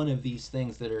each one of these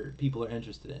things that people are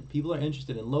interested in. People are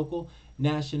interested in local,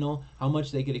 national, how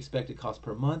much they could expect it cost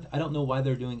per month. I don't know why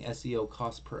they're doing SEO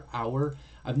cost per hour.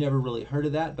 I've never really heard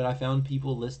of that, but I found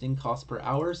people listing cost per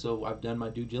hour, so I've done my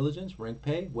due diligence.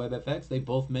 RankPay, WebFX, they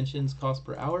both mentions cost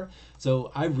per hour.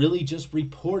 So I really just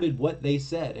reported what they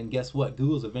said, and guess what?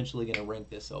 Google's eventually going to rank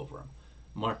this over them.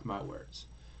 Mark my words.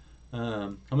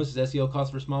 How much does SEO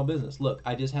cost for small business? Look,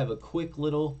 I just have a quick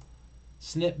little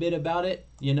snippet about it.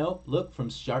 Look, from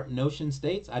Sharp Notion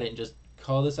states, I didn't just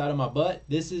call this out of my butt.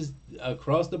 This is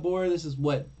across the board. This is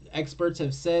what experts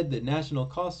have said the national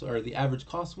costs or the average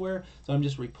costs were. So I'm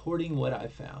just reporting what I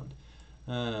found.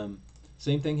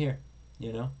 Same thing here,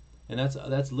 and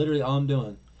that's literally all I'm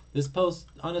doing. This post,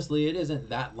 honestly, it isn't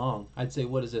that long. I'd say,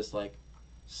 what is this, like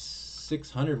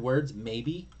 600 words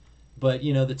maybe? But,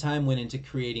 the time went into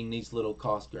creating these little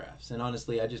cost graphs. And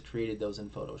honestly, I just created those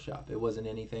in Photoshop. It wasn't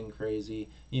anything crazy.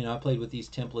 I played with these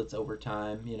templates over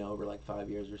time, over like 5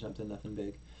 years or something, nothing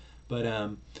big.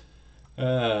 But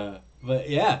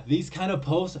yeah, these kind of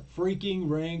posts freaking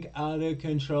rank out of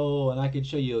control. And I could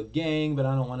show you a gang, but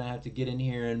I don't want to have to get in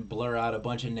here and blur out a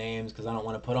bunch of names because I don't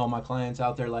want to put all my clients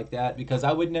out there like that, because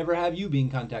I would never have you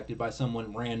being contacted by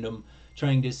someone random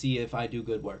trying to see if I do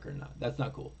good work or not. That's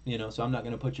not cool, so I'm not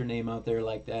going to put your name out there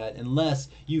like that unless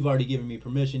you've already given me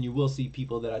permission. You will see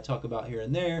people that I talk about here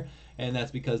and there, and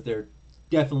that's because they're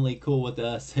definitely cool with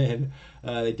us, and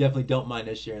they definitely don't mind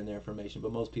us sharing their information.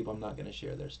 But most people, I'm not going to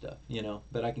share their stuff,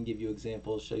 but I can give you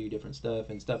examples, show you different stuff,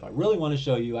 and stuff I really want to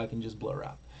show you I can just blur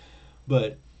out.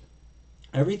 But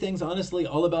everything's honestly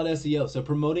all about SEO. So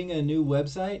promoting a new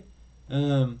website,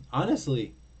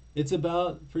 honestly, it's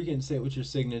about freaking say it with your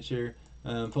signature.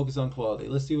 Focus on quality.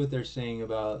 Let's see what they're saying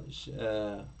about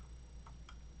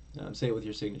Say it with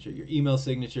your signature, your email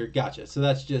signature. Gotcha. So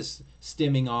that's just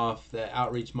stemming off the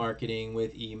outreach marketing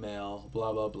with email,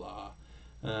 blah, blah,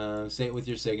 blah. Say it with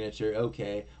your signature.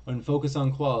 Okay. And focus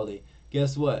on quality.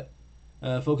 Guess what?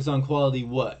 Focus on quality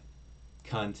what?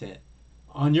 Content.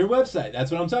 On your website. That's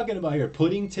what I'm talking about here.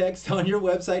 Putting text on your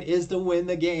website is to win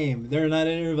the game. They're not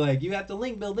in here like, you have to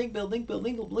link build, link build, link build,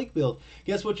 link build.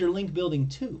 Guess what you're link building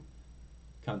to?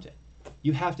 Content.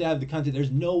 You have to have the content.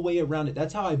 There's no way around it.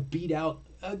 That's how I beat out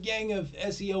a gang of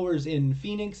SEOers in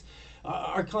Phoenix.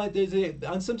 Our client,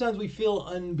 sometimes we feel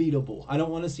unbeatable. I don't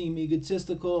want to seem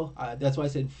egotistical. That's why I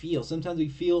said feel. Sometimes we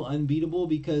feel unbeatable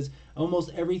because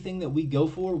almost everything that we go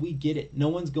for, we get it. No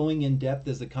one's going in depth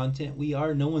as the content we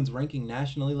are. No one's ranking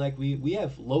nationally like we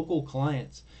have local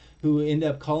clients who end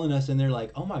up calling us and they're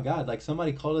like, oh my God, like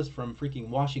somebody called us from freaking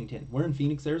Washington. We're in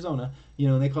Phoenix, Arizona,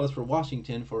 and they call us for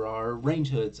Washington for our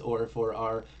range hoods or for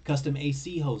our custom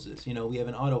AC hoses. We have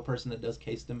an auto person that does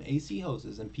custom AC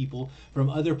hoses, and people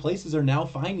from other places are now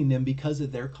finding them because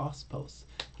of their cost posts.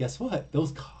 Guess what?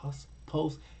 Those cost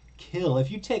posts kill.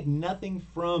 If you take nothing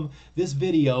from this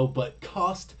video but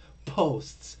cost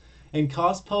posts, and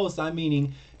cost posts, I'm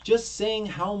meaning just saying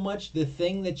how much the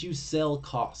thing that you sell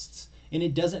costs. And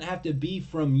it doesn't have to be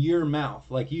from your mouth.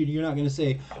 Like you're not going to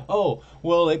say, oh,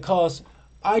 well, it costs,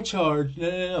 I charge.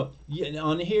 No.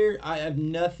 On here, I have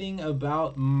nothing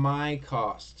about my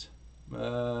cost.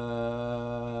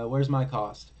 Where's my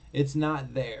cost? It's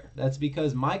not there. That's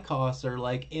because my costs are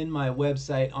like in my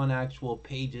website on actual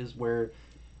pages where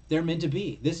they're meant to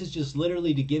be. This is just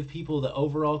literally to give people the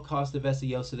overall cost of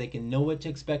SEO so they can know what to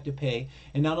expect to pay.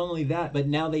 And not only that, but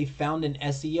now they found an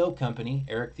SEO company,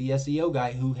 Eric the SEO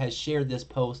guy, who has shared this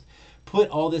post, put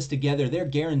all this together. They're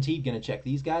guaranteed going to check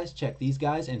these guys,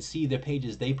 and see the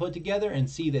pages they put together and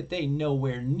see that they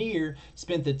nowhere near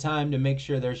spent the time to make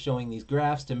sure they're showing these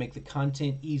graphs to make the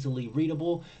content easily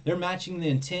readable. They're matching the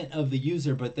intent of the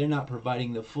user, but they're not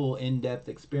providing the full in-depth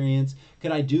experience.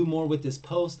 Could I do more with this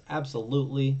post?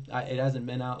 Absolutely. It hasn't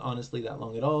been out, honestly, that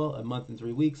long at all. A month and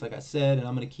 3 weeks, like I said, and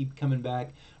I'm going to keep coming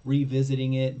back,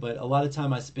 revisiting it. But a lot of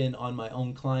time I spend on my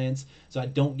own clients, so I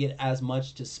don't get as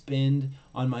much to spend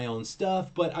on my own stuff.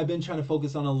 But I've been trying to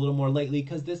focus on a little more lately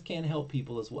because this can help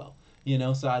people as well.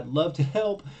 So I'd love to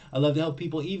help. I love to help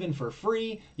people even for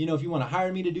free. If you want to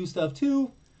hire me to do stuff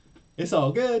too, it's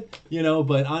all good,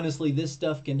 but honestly, this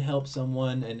stuff can help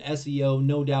someone. And SEO,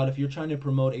 no doubt, if you're trying to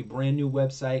promote a brand new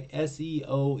website,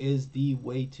 SEO is the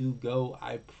way to go,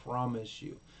 I promise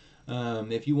you.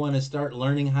 If you want to start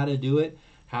learning how to do it,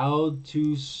 how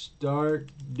to start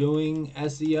doing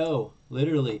SEO,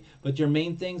 literally. But your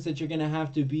main things that you're going to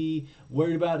have to be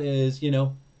worried about is,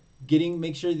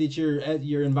 make sure that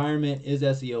your environment is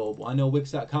SEOable. I know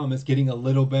Wix.com is getting a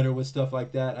little better with stuff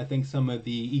like that. I think some of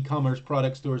the e-commerce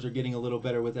product stores are getting a little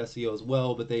better with SEO as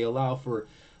well, but they allow for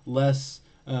less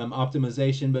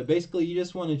optimization. But basically, you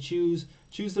just want to choose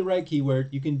the right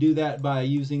keyword. You can do that by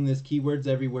using this Keywords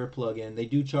Everywhere plugin. They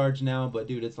do charge now, but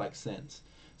dude, it's like cents.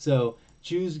 So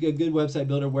choose a good website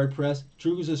builder, WordPress.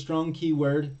 Choose a strong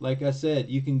keyword. Like I said,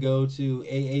 you can go to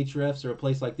Ahrefs or a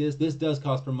place like this. This does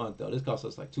cost per month, though. This costs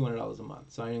us like $200 a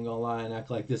month. So I ain't gonna lie and act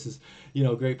like this is,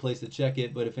 a great place to check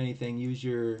it. But if anything, use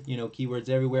your, Keywords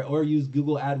Everywhere, or use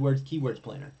Google AdWords Keywords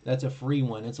Planner. That's a free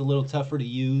one. It's a little tougher to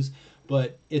use,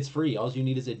 but it's free. All you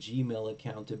need is a Gmail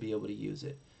account to be able to use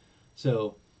it.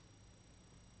 So,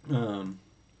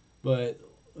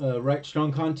 write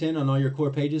strong content on all your core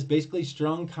pages. Basically,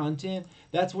 strong content,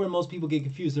 that's where most people get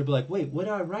confused. They're like, wait, what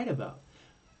do I write about?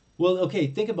 Well, okay,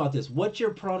 think about this. What's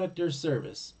your product or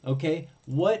service? Okay,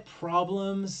 what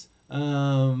problems?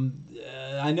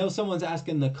 I know someone's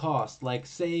asking the cost. Like,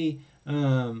 say,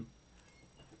 say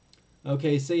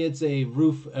it's a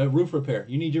roof repair.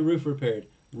 You need your roof repaired.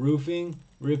 Roofing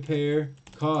repair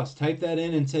cost. Type that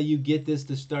in until you get this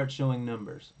to start showing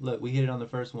numbers. Look, we hit it on the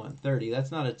first one, 30.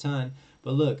 That's not a ton,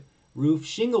 but look, roof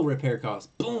shingle repair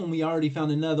cost. Boom, we already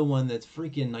found another one that's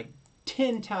freaking like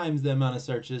 10 times the amount of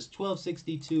searches,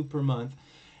 $12.62 per month.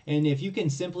 And if you can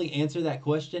simply answer that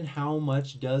question, how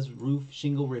much does roof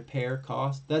shingle repair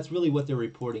cost? That's really what they're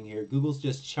reporting here. Google's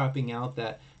just chopping out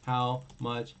that how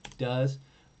much does,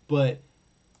 but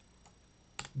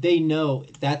they know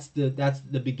that's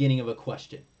the beginning of a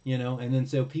question, and then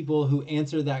so people who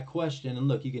answer that question, and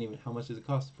look, you can even, how much does it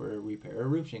cost for a repair a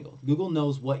roof shingle? Google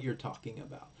knows what you're talking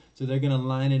about, so they're going to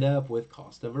line it up with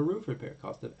cost of a roof repair,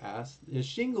 cost of a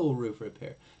shingle roof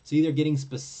repair. See, they're getting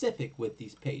specific with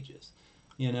these pages,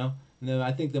 No,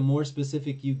 I think the more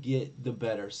specific you get, the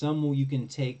better. Some you can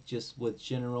take just with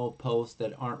general posts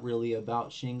that aren't really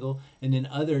about shingle, and then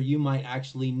other you might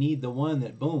actually need the one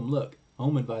that, boom, look,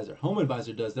 Home Advisor. Home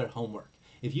Advisor does their homework.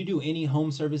 If you do any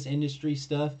home service industry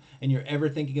stuff and you're ever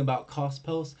thinking about cost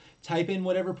posts, type in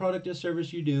whatever product or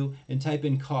service you do and type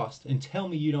in cost and tell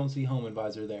me you don't see Home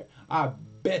Advisor there. I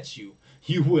bet you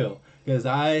will, because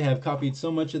I have copied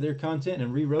so much of their content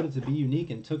and rewrote it to be unique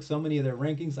and took so many of their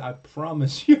rankings. I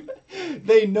promise you,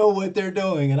 they know what they're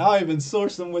doing, and I even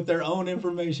sourced them with their own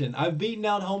information. I've beaten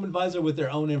out Home Advisor with their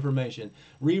own information,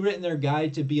 rewritten their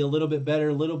guide to be a little bit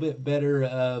better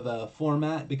of a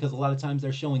format, because a lot of times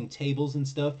they're showing tables and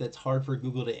stuff that's hard for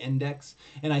Google to index,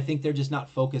 and I think they're just not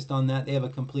focused on that. They have a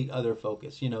complete other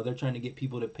focus. You know, they're trying to get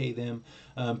people to pay them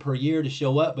per year to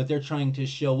show up, but they're trying to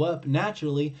show up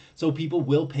naturally so people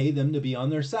will pay them to be on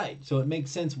their site. So it makes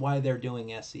sense why they're doing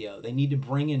SEO. They need to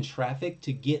bring in traffic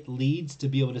to get leads, to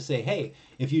be able to say, hey,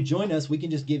 if you join us, we can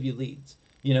just give you leads.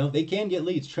 You know, they can get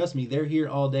leads. Trust me, they're here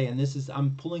all day. And this is,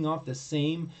 I'm pulling off the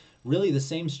same, really the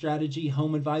same strategy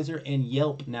Home Advisor and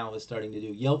Yelp now is starting to do.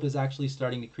 Yelp is actually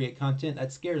starting to create content.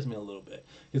 That scares me a little bit,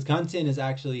 because content is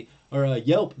actually, or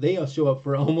Yelp, they show up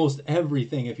for almost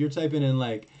everything. If you're typing in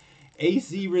like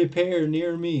AC repair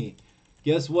near me,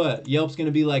 guess what? Yelp's going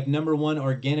to be like #1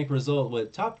 organic result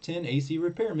with top 10 AC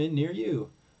repairmen near you.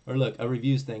 Or look, a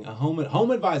reviews thing, a home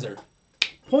advisor.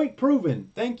 Point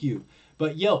proven. Thank you.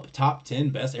 But Yelp, top 10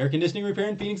 best air conditioning repair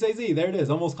in Phoenix, AZ. There it is.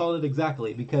 Almost called it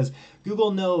exactly, because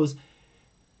Google knows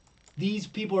these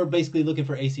people are basically looking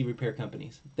for AC repair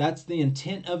companies. That's the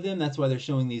intent of them. That's why they're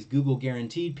showing these Google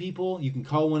guaranteed people. You can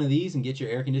call one of these and get your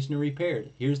air conditioner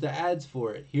repaired. Here's the ads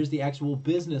for it. Here's the actual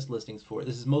business listings for it.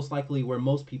 This is most likely where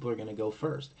most people are going to go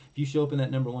first. If you show up in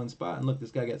that #1 spot, and look,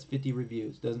 this guy got 50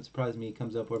 reviews. Doesn't surprise me he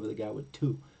comes up over the guy with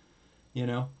 2. You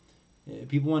know?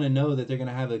 People want to know that they're going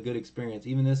to have a good experience.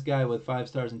 Even this guy with 5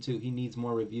 stars and 2, he needs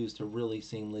more reviews to really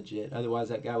seem legit. Otherwise,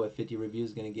 that guy with 50 reviews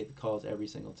is going to get the calls every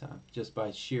single time, just by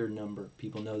sheer number.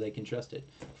 People know they can trust it.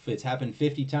 If it's happened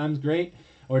 50 times, great.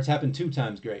 Or it's happened 2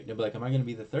 times, great. They'll be like, am I going to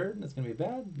be the third? That's going to be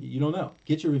bad? You don't know.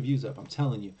 Get your reviews up. I'm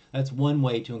telling you. That's one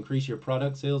way to increase your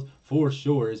product sales for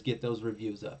sure, is get those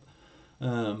reviews up.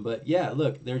 But yeah,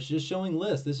 look, they're just showing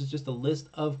lists. This is just a list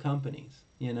of companies,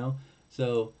 you know?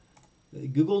 So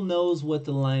Google knows what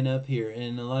to line up here,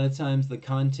 and a lot of times the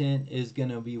content is going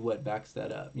to be what backs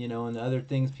that up, you know. And the other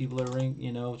things people are,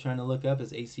 you know, trying to look up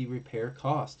is AC repair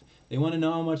cost. They want to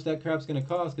know how much that crap's going to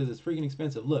cost, because it's freaking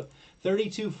expensive. Look,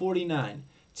 $32.49.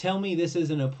 Tell me this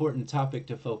is an important topic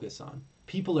to focus on.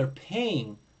 People are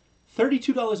paying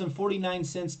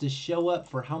 $32.49 to show up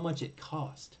for how much it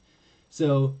cost.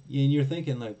 So, and you're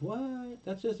thinking like, what?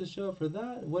 That's just to show up for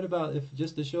that? What about if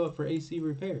just to show up for AC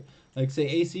repair? Like say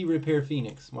AC repair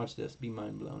Phoenix. Watch this. Be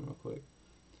mind blown real quick.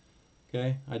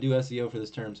 Okay? I do SEO for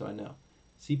this term, so I know.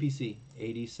 CPC,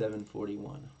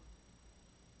 $87.41.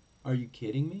 Are you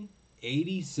kidding me?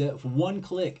 87 for one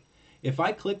click. If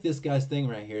I click this guy's thing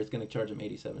right here, it's going to charge him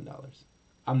 $87.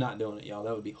 I'm not doing it, y'all.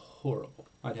 That would be horrible.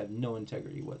 I'd have no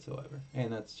integrity whatsoever.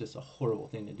 And that's just a horrible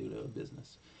thing to do to a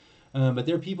business. But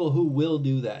there are people who will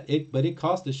do that. But it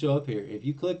costs to show up here. If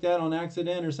you click that on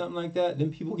accident or something like that,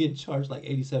 then people get charged like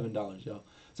 $87, y'all.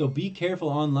 So be careful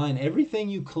online. Everything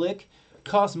you click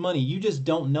costs money. You just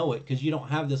don't know it because you don't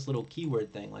have this little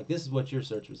keyword thing. Like this is what your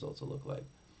search results will look like.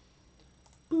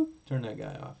 Boop. Turn that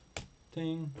guy off.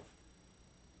 Ting.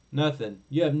 Nothing.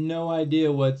 You have no idea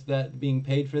what's that being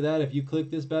paid for that. If you click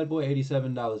this bad boy,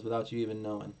 $87 without you even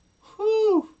knowing.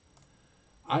 Whew.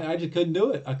 I just couldn't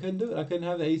do it. I couldn't do it. I couldn't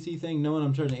have the AC thing knowing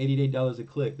I'm charging $88 a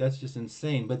click. That's just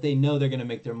insane. But they know they're going to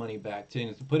make their money back.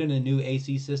 To put in a new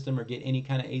AC system or get any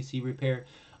kind of AC repair,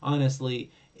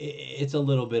 honestly, it's a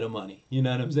little bit of money. You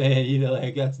know what I'm saying? You know,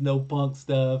 like that's no punk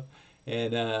stuff.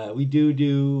 And we do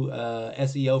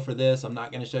SEO for this. I'm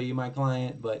not going to show you my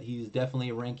client, but he's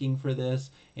definitely ranking for this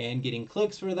and getting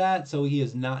clicks for that. So he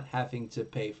is not having to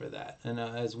pay for that. And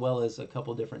as well as a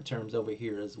couple different terms over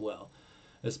here as well.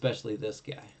 Especially this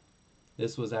guy.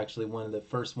 This was actually one of the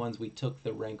first ones we took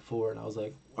the rank for, and I was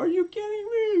like, are you kidding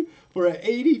me? For an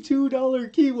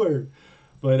 $82 keyword.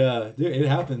 But dude, it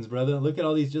happens, brother. Look at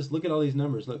all these, just look at all these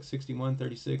numbers. Look, 61,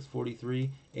 36,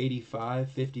 43, 85,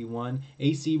 51.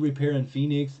 AC repair in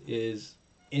Phoenix is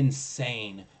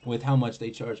insane with how much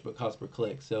they charge per cost per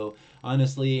click. So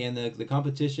honestly, and the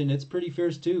competition, it's pretty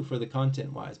fierce too for the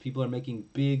content wise. People are making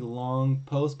big, long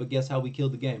posts, but guess how we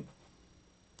killed the game?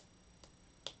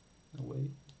 Oh,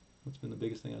 wait. What's been the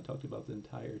biggest thing I talked about the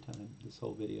entire time, this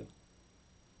whole video?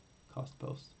 Cost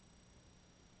post.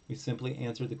 We simply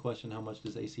answered the question, how much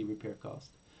does AC repair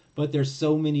cost? But there's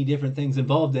so many different things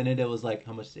involved in it. It was like,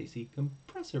 how much does AC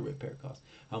compressor repair cost?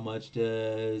 How much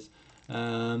does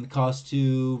cost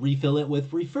to refill it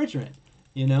with refrigerant?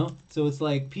 You know? So it's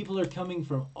like people are coming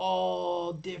from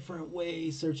all different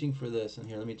ways searching for this. And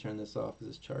here, let me turn this off because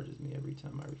this charges me every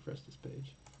time I refresh this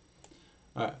page.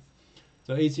 All right.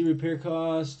 So AC repair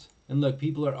cost. And look,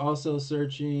 people are also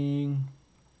searching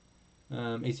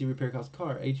AC repair cost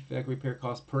car, HVAC repair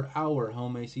cost per hour,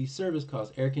 home AC service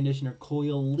cost, air conditioner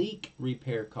coil leak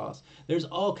repair cost. There's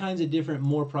all kinds of different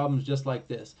more problems just like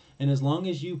this. And as long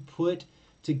as you put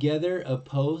together a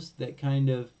post that kind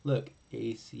of, look,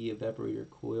 AC evaporator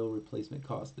coil replacement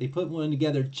cost. They put one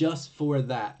together just for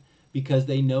that because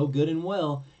they know good and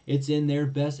well it's in their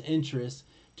best interest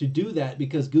to do that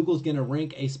because Google's going to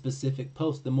rank a specific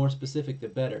post. The more specific, the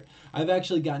better. I've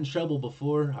actually gotten in trouble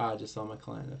before. I just saw my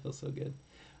client. That feels so good.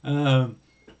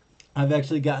 I've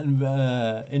actually gotten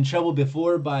in trouble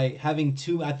before by having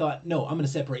two. I thought, no, I'm going to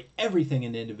separate everything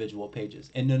into individual pages.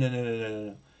 And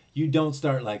no. You don't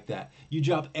start like that. You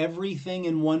drop everything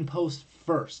in one post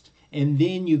first. And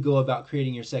then you go about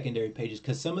creating your secondary pages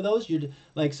because some of those you're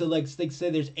like, so like say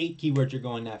there's 8 keywords you're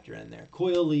going after in there: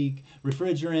 coil leak,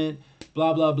 refrigerant,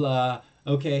 blah blah blah.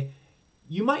 Okay,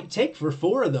 you might take for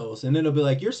 4 of those, and then it'll be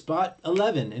like you're spot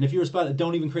 11. And if you're spot,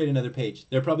 don't even create another page.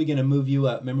 They're probably going to move you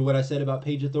up. Remember what I said about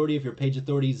page authority? If your page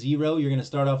authority is 0, you're going to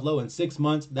start off low. In 6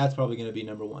 months, that's probably going to be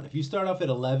number 1. If you start off at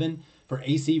 11 for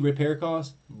AC repair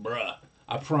costs, bruh,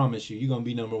 I promise you, you're going to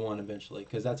be number 1 eventually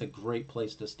because that's a great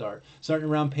place to start. Starting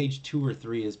around page 2 or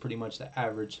 3 is pretty much the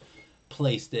average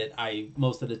place that I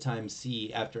most of the time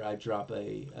see after I drop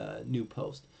a new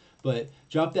post. But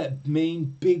drop that main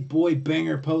big boy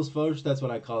banger post first. That's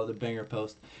what I call it, a banger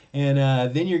post. And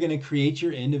then you're going to create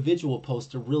your individual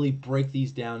post to really break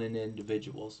these down into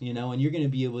individuals, you know, and you're going to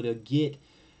be able to get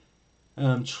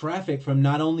traffic from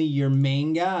not only your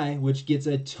main guy, which gets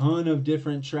a ton of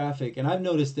different traffic. And I've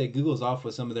noticed that Google's off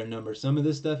with some of their numbers. Some of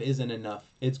this stuff isn't enough.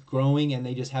 It's growing and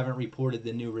they just haven't reported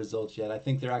the new results yet. I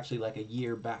think they're actually like a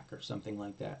year back or something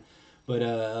like that. But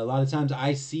a lot of times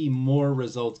I see more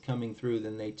results coming through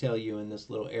than they tell you in this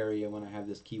little area when I have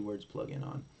this keywords plugin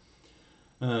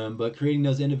on. But creating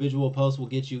those individual posts will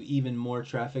get you even more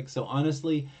traffic. So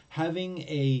honestly, having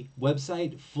a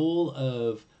website full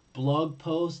of blog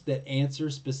posts that answer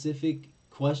specific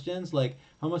questions like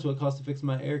how much will it cost to fix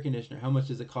my air conditioner? How much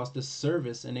does it cost to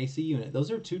service an AC unit?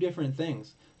 Those are 2 different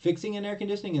things. Fixing an air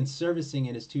conditioning and servicing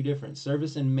it is 2 different.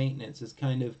 Service and maintenance is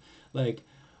kind of like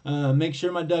make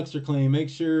sure my ducts are clean, make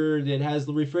sure it has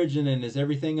the refrigerant in, is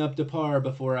everything up to par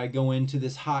before I go into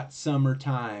this hot summer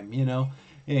time, you know?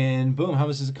 And boom, how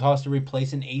much does it cost to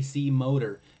replace an AC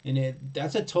motor? And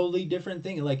that's a totally different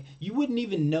thing. Like, you wouldn't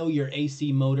even know your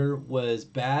AC motor was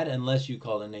bad unless you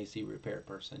called an AC repair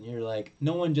person. You're like,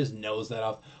 no one just knows that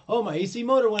off. Oh, my AC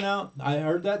motor went out. I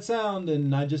heard that sound,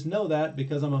 and I just know that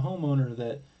because I'm a homeowner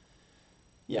that...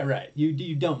 Yeah, right.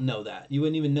 You don't know that. You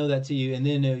wouldn't even know that to you. And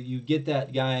then you get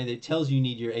that guy that tells you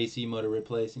need your AC motor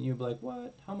replaced, and you're like,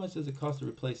 what? How much does it cost to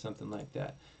replace something like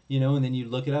that? You know, and then you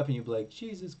look it up, and you're like,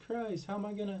 Jesus Christ, how am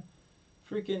I going to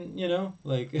freaking, you know,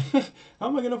 like, how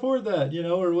am I going to afford that, you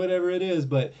know, or whatever it is.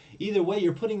 But either way,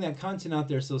 you're putting that content out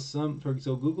there so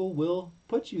Google will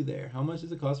put you there. How much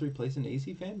does it cost to replace an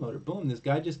AC fan motor? Boom, this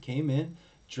guy just came in,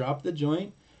 dropped the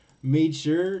joint, made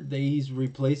sure that he's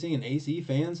replacing an AC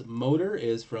fan's motor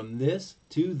is from this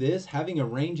to this. Having a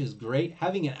range is great.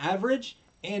 Having an average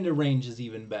and a range is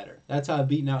even better. That's how I've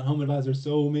beaten out Home Advisor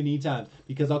so many times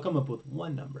because I'll come up with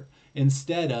one number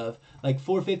instead of like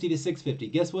 450 to 650.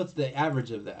 Guess what's the average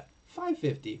of that?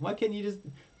 550. Why can't you just...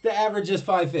 The average is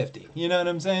 550. You know what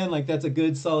I'm saying? Like, that's a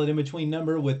good solid in-between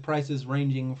number with prices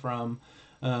ranging from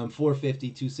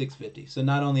 450 to 650. So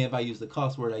not only have I used the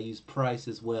cost word, I used price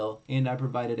as well, and I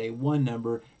provided a one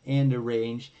number and a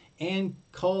range and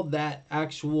called that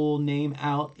actual name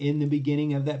out in the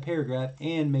beginning of that paragraph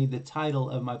and made the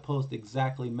title of my post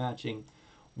exactly matching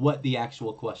what the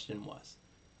actual question was.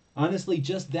 Honestly,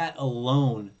 just that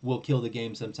alone will kill the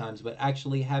game sometimes, but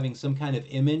actually having some kind of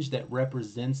image that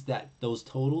represents those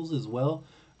totals as well,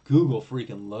 Google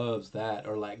freaking loves that.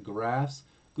 Or like graphs.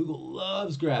 Google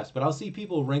loves graphs, but I'll see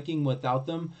people ranking without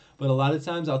them, but a lot of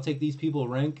times I'll take these people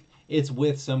rank, it's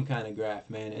with some kind of graph,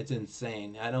 man. It's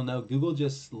insane. I don't know. Google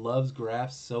just loves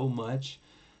graphs so much.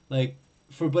 Like,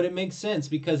 but it makes sense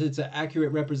because it's an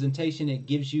accurate representation. It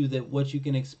gives you what you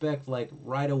can expect like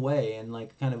right away and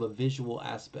like kind of a visual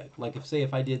aspect. Like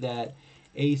if I did that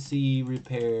AC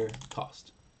repair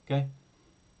cost, okay?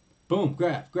 Boom,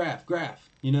 graph.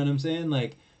 You know what I'm saying?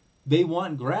 Like, they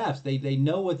want graphs. They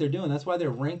know what they're doing. That's why they're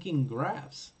ranking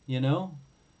graphs, you know?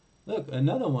 Look,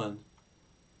 another one.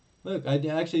 Look,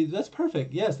 actually, that's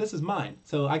perfect. Yes, this is mine.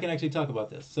 So I can actually talk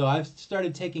about this. So I've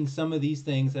started taking some of these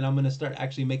things and I'm going to start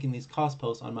actually making these cost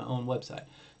posts on my own website.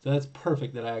 So that's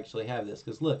perfect that I actually have this.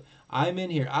 Because look, I'm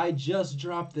in here. I just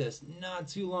dropped this not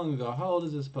too long ago. How old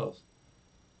is this post?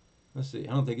 Let's see.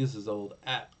 I don't think this is old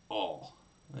at all.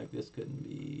 Like, this couldn't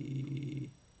be.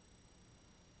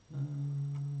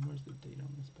 Where's the date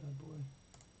on this bad boy?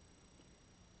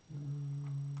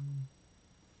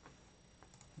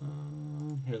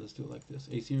 Here, let's do it like this.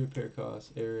 AC repair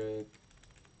costs, Eric,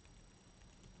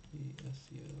 the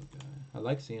SEO guy. I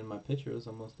like seeing my picture. It was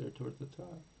almost there towards the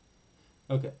top.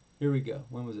 Okay, here we go.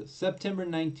 When was it? September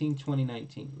 19,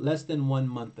 2019. Less than 1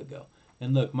 month ago.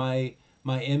 And look, my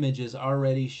image is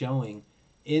already showing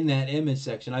in that image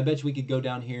section. I bet you we could go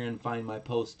down here and find my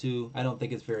post too. I don't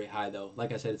think it's very high though.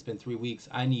 Like I said, it's been 3 weeks.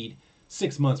 I need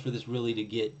 6 months for this really to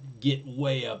get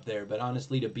way up there. But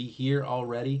honestly, to be here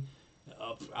already,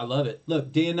 I love it.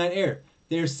 Look, day and night air.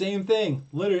 They're same thing.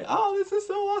 Literally, oh, this is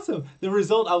so awesome. The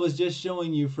result I was just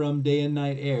showing you from day and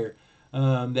night air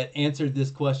that answered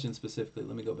this question specifically.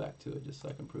 Let me go back to it just so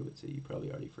I can prove it to you. You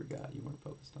probably already forgot. You weren't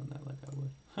focused on that like I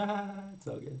would. It's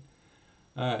all good.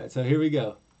 All right, so here we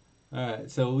go. All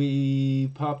right, so we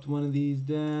popped one of these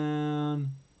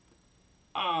down.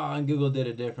 Ah, and Google did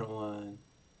a different one.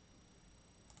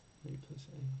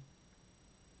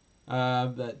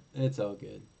 But it's all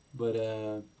good. But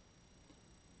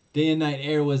day and night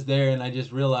air was there, and I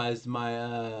just realized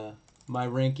my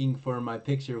ranking for my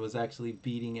picture was actually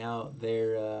beating out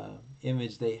their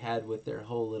image they had with their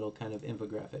whole little kind of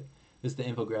infographic. This is the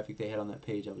infographic they had on that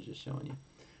page I was just showing you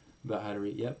about how to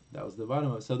read. Yep, that was the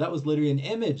bottom of it. So that was literally an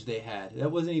image they had.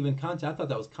 That wasn't even content. I thought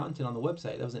that was content on the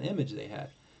website. That was an image they had.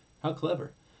 How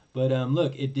clever. But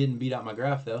look, it didn't beat out my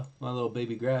graph though. My little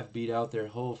baby graph beat out their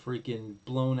whole freaking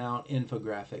blown out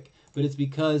infographic. But it's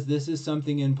because this is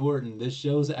something important. This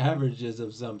shows averages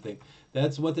of something.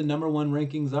 That's what the #1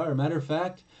 rankings are. Matter of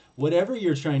fact, whatever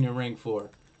you're trying to rank for,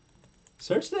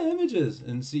 search the images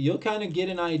and see. You'll kind of get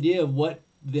an idea of what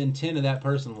the intent of that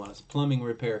person was. Plumbing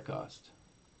repair cost.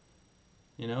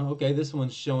 You know, okay, this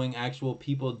one's showing actual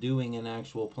people doing an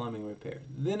actual plumbing repair.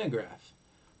 Then a graph.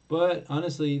 But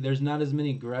honestly, there's not as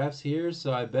many graphs here,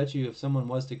 so I bet you if someone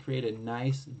was to create a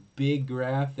nice big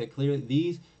graph that clearly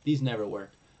these never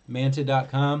work.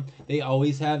 Manta.com, they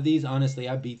always have these. Honestly,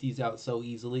 I beat these out so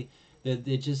easily that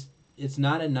it's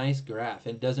not a nice graph.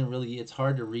 It doesn't really, it's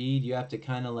hard to read. You have to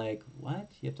kind of like,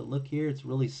 what? You have to look here. It's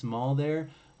really small there.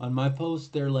 On my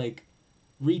post, they're like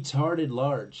retarded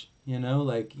large. You know,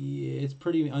 like it's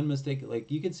pretty unmistakable.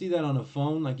 Like you can see that on a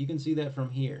phone. Like you can see that from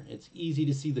here. It's easy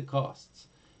to see the costs.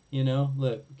 You know,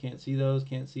 look, can't see those,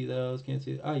 can't see those, can't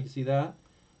see. Oh, you can see that.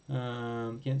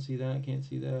 Can't see that, can't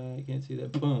see that, can't see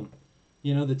that. Boom.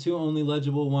 You know, the two only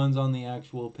legible ones on the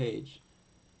actual page.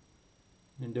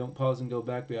 And don't pause and go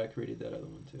back, but I created that other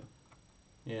one too.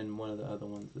 And one of the other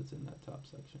ones that's in that top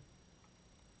section.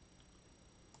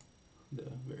 The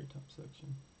very top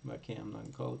section. I can't, I'm not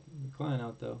going to call the client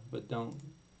out though, but don't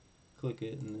click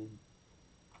it and then,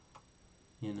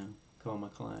 you know, call my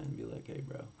client and be like, hey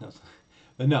bro.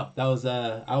 But no, that was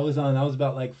I was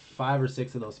about like 5 or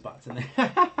 6 of those spots in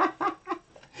there.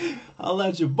 I'll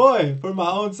let your boy for my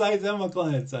own sites and my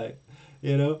client site,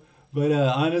 you know. But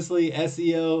honestly,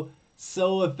 SEO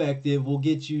so effective, will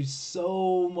get you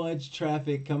so much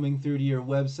traffic coming through to your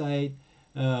website.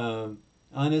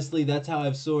 Honestly, that's how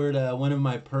I've soared one of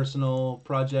my personal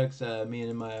projects. Me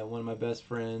and one of my best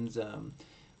friends.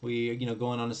 We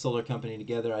going on a solar company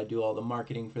together. I do all the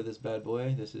marketing for this bad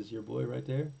boy. This is your boy right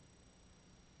there.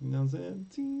 You know what I'm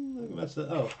saying? Look, that's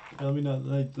the, oh, let me know,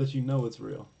 let you know it's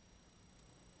real.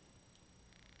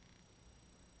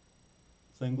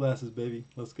 Sunglasses, baby.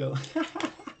 Let's go.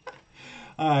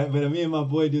 All right, but me and my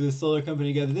boy do this solar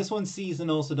company together. This one's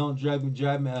seasonal, so don't judge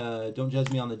me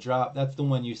on the drop. That's the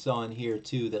one you saw in here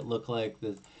too, that looked like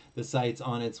the site's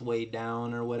on its way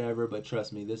down or whatever. But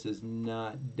trust me, this is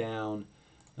not down.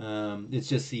 It's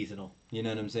just seasonal, you know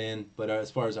what I'm saying? But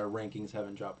as far as our rankings,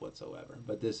 haven't dropped whatsoever.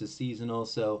 But this is seasonal,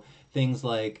 so things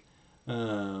like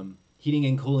heating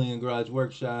and cooling a garage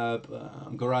workshop,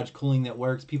 garage cooling that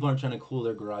works. People aren't trying to cool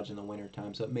their garage in the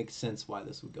wintertime, so it makes sense why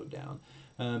this would go down.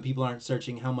 People aren't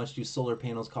searching how much do solar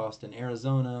panels cost in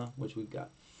Arizona, which we've got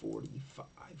 45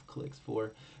 clicks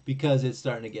for, because it's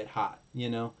starting to get hot, you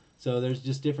know? So there's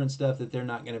just different stuff that they're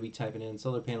not going to be typing in.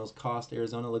 Solar panels cost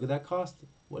Arizona. Look at that cost.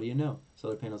 What do you know?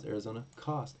 Solar panels Arizona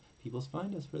cost. People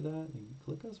find us for that and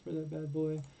click us for that bad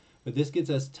boy. But this gets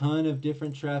us a ton of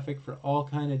different traffic for all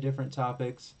kind of different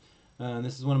topics.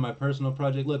 This is one of my personal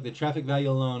projects. Look, the traffic value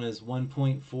alone is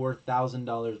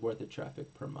 $1,400 worth of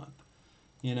traffic per month.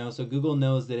 You know, so Google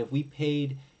knows that if we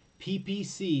paid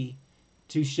PPC,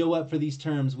 to show up for these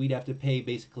terms, we'd have to pay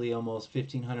basically almost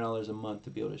 $1,500 a month to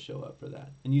be able to show up for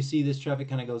that. And you see this traffic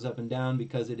kind of goes up and down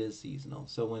because it is seasonal.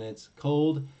 So when it's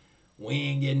cold, we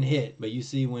ain't getting hit. But you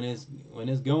see when it's going,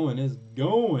 it's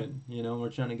going. You know, we're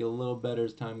trying to get a little better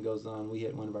as time goes on. We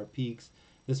hit one of our peaks.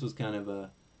 This was kind of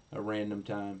a random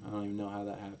time. I don't even know how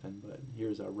that happened, but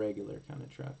here's our regular kind of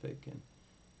traffic. And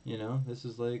you know, this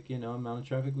is like, you know, amount of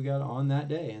traffic we got on that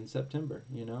day in September.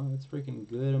 You know, it's freaking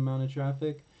good amount of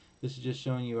traffic. This is just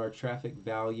showing you our traffic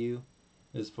value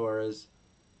as far as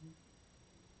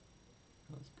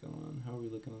what's going on. How are we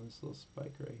looking on this little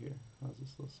spike right here? How's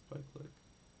this little spike look?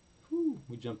 Whew,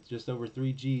 we jumped just over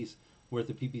 3 G's worth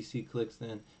of PPC clicks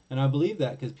then. And I believe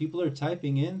that because people are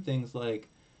typing in things like,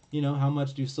 you know, how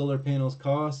much do solar panels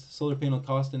cost? Solar panel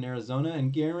cost in Arizona,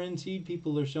 and guaranteed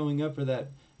people are showing up for that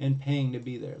and paying to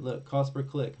be there. Look, cost per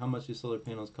click. How much do solar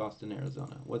panels cost in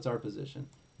Arizona? What's our position?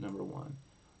 Number 1.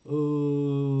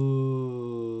 Ooh.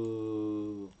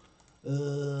 As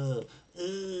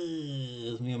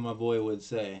me and my boy would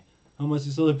say. How much do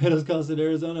solar panels cost in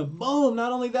Arizona? Boom!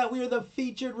 Not only that, we are the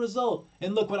featured result.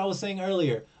 And look what I was saying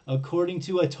earlier. According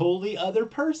to a totally other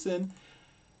person,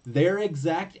 their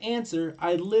exact answer,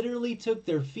 I literally took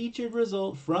their featured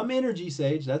result from Energy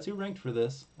Sage. That's who ranked for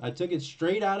this. I took it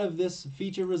straight out of this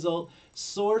featured result,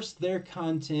 sourced their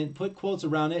content, put quotes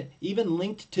around it, even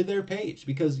linked to their page.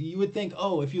 Because you would think,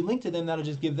 oh, if you link to them, that'll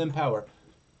just give them power.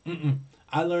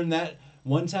 I learned that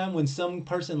one time when some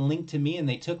person linked to me and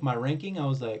they took my ranking. I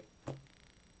was like,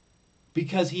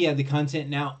 because he had the content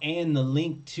now and the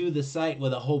link to the site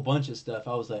with a whole bunch of stuff,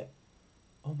 I was like,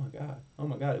 oh my god,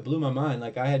 it blew my mind.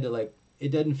 Like I had to it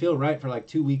didn't feel right for like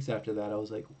 2 weeks after that. I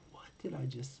was like, what did I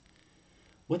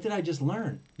just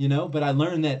learn? You know, but I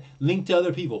learned that link to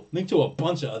other people, link to a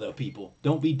bunch of other people.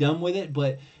 Don't be dumb with it,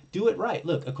 but do it right.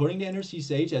 Look, according to Energy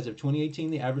Sage, as of 2018,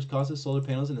 the average cost of solar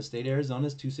panels in the state of Arizona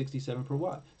is $267 per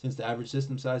watt. Since the average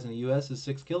system size in the U.S. is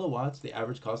 6 kilowatts, the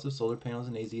average cost of solar panels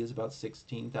in AZ is about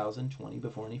 $16,020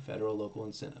 before any federal local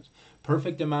incentives.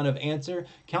 Perfect amount of answer.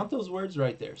 Count those words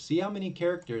right there. See how many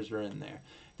characters are in there.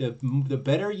 The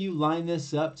better you line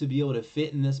this up to be able to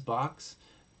fit in this box,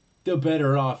 the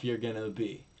better off you're going to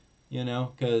be. You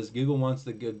know, because Google wants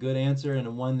the good answer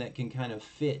and one that can kind of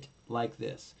fit like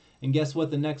this. And guess what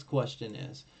the next question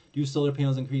is? Do solar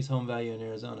panels increase home value in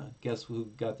Arizona? Guess who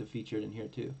got the featured in here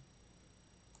too?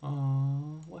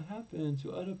 What happened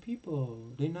to other people?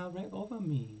 They not rank over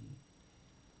me.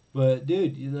 But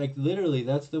dude, like literally,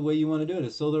 that's the way you want to do it.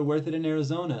 Is solar worth it in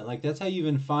Arizona? Like that's how you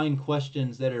even find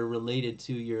questions that are related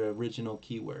to your original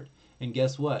keyword. And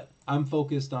guess what? I'm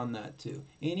focused on that too.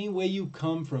 Any way you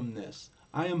come from this,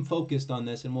 I am focused on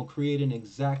this and will create an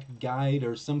exact guide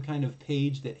or some kind of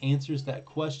page that answers that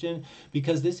question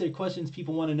because these are questions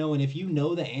people want to know. And if you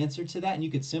know the answer to that and you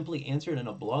could simply answer it in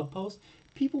a blog post,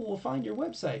 people will find your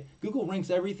website. Google ranks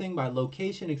everything by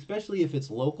location, especially if it's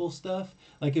local stuff.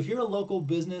 Like if you're a local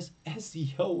business,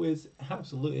 SEO is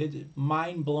absolutely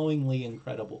mind-blowingly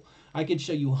incredible. I could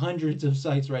show you hundreds of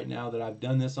sites right now that I've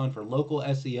done this on for local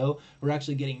SEO. We're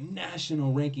actually getting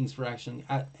national rankings for actually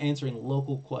answering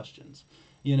local questions.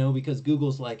 You know, because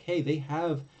Google's like, hey, they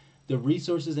have the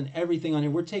resources and everything on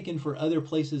here. We're taking for other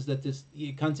places that this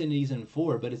content isn't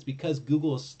for, but it's because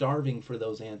Google is starving for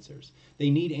those answers.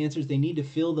 They need answers. They need to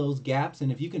fill those gaps.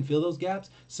 And if you can fill those gaps,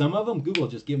 some of them, Google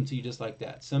just give them to you just like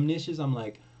that. Some niches, I'm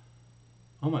like,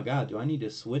 oh my God, do I need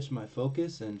to switch my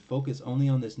focus and focus only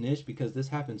on this niche because this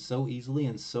happened so easily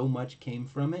and so much came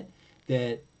from it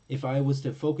that if I was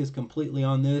to focus completely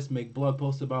on this, make blog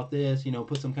posts about this, you know,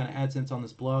 put some kind of AdSense on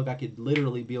this blog, I could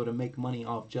literally be able to make money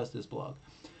off just this blog.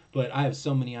 But I have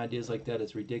so many ideas like that,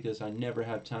 it's ridiculous. I never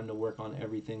have time to work on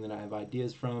everything that I have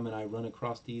ideas from, and I run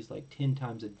across these like 10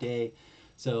 times a day.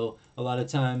 So a lot of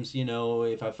times, you know,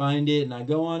 if I find it and I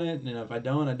go on it, and if I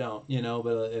don't, I don't, you know.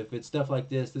 But if it's stuff like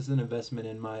this is an investment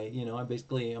in my, you know,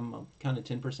 I'm a kind of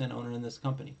 10% owner in this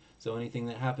company. So anything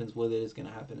that happens with it is going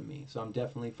to happen to me. So I'm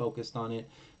definitely focused on it,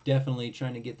 definitely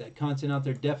trying to get that content out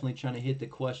there, definitely trying to hit the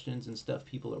questions and stuff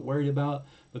people are worried about.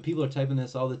 But people are typing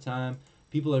this all the time.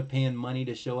 People are paying money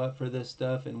to show up for this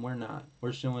stuff, and we're not.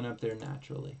 We're showing up there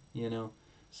naturally, you know.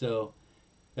 So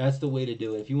that's the way to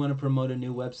do it. If you want to promote a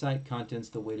new website, content's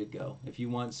the way to go. If you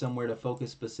want somewhere to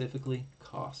focus specifically,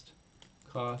 cost.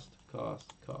 Cost,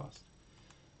 cost, cost.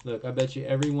 Look, I bet you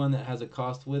everyone that has a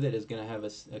cost with it is going to have a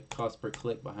cost per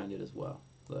click behind it as well.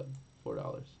 Look,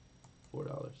 $4,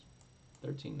 $4,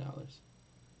 $13,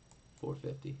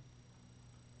 $4.50.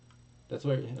 That's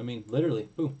where, I mean, literally,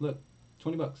 boom, look,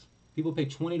 $20. People pay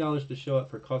 $20 to show up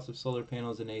for cost of solar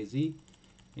panels in AZ.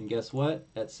 And guess what?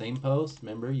 That same post,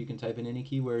 remember, you can type in any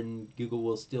keyword and Google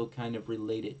will still kind of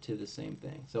relate it to the same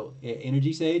thing. So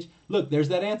Energy Sage, look, there's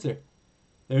that answer.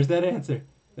 There's that answer.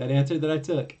 That answer that I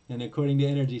took. And according to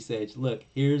Energy Sage, look,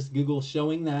 here's Google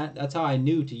showing that. That's how I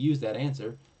knew to use that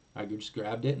answer. I just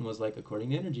grabbed it and was like,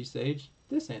 according to Energy Sage,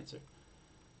 this answer.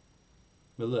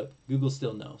 But look, Google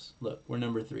still knows. Look, we're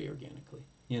number 3 organically.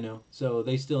 You know, so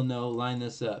they still know, line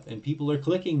this up. And people are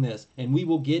clicking this. And we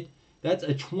will get, that's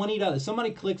a $20.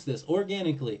 Somebody clicks this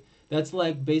organically. That's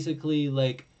like basically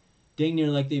like dang near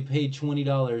like they paid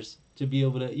 $20 to be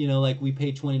able to, you know, like we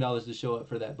paid $20 to show up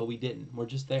for that, but we didn't. We're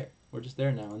just there. We're just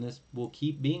there now. And this will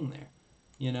keep being there,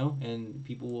 you know, and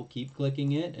people will keep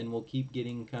clicking it and we'll keep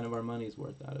getting kind of our money's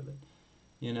worth out of it,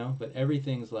 you know, but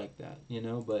everything's like that, you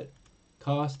know, but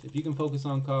cost, if you can focus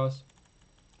on cost,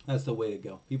 that's the way to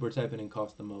go. People are typing in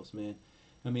cost the most, man.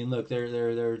 I mean, look,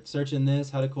 they're searching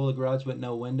this, how to cool a garage with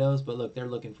no windows, but look, they're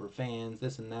looking for fans,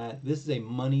 this and that. This is a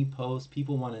money post.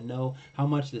 People want to know how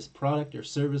much this product or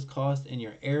service costs in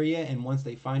your area, and once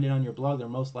they find it on your blog, they're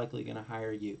most likely going to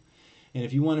hire you. And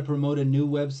if you want to promote a new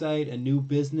website, a new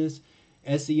business,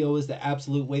 SEO is the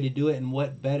absolute way to do it, and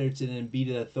what better to than be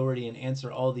the authority and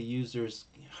answer all the users'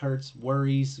 hurts,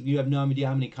 worries. You have no idea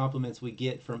how many compliments we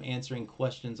get from answering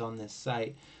questions on this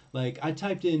site. Like, I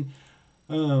typed in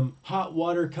hot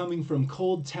water coming from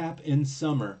cold tap in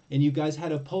summer, and you guys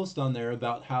had a post on there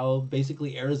about how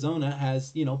basically Arizona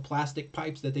has, you know, plastic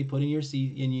pipes that they put in your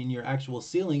in your actual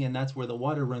ceiling, and that's where the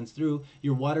water runs through.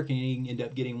 Your water can end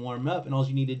up getting warmed up, and all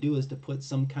you need to do is to put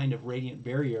some kind of radiant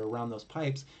barrier around those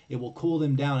pipes. It will cool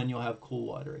them down and you'll have cool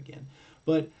water again.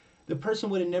 But the person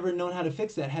would have never known how to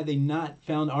fix that had they not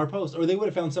found our post, or they would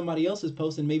have found somebody else's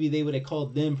post and maybe they would have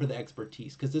called them for the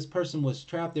expertise, because this person was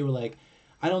trapped. They were like,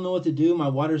 I don't know what to do. My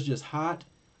water's just hot.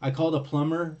 I called a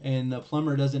plumber, and the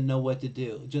plumber doesn't know what to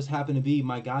do. It just happened to be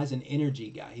my guy's an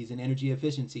energy guy. He's an energy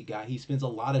efficiency guy. He spends a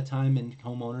lot of time in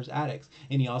homeowners' attics,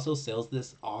 and he also sells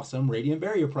this awesome radiant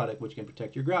barrier product, which can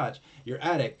protect your garage, your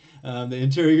attic, the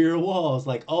interior walls,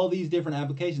 like all these different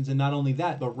applications. And not only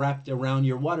that, but wrapped around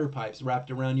your water pipes,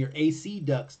 wrapped around your AC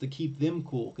ducts to keep them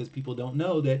cool, because people don't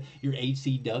know that your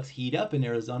AC ducts heat up in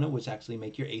Arizona, which actually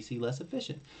make your AC less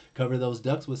efficient. Cover those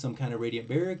ducts with some kind of radiant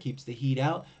barrier, keeps the heat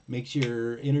out, makes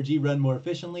your energy run more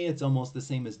efficiently. It's almost the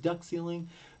same as duct sealing.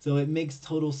 So it makes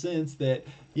total sense that,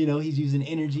 you know, he's using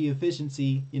energy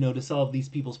efficiency, you know, to solve these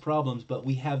people's problems. But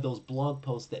we have those blog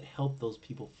posts that help those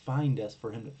people find us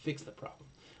for him to fix the problem.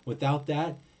 Without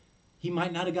that, he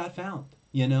might not have got found,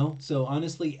 you know. So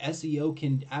honestly, SEO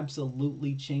can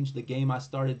absolutely change the game. I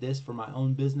started this for my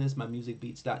own business,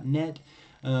 mymusicbeats.net.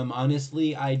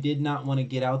 Honestly, I did not want to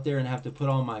get out there and have to put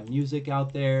all my music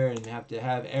out there and have to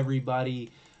have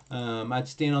everybody. I'd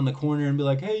stand on the corner and be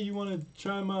like, hey, you want to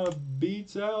try my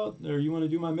beats out? Or you want to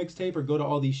do my mixtape? Or go to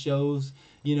all these shows,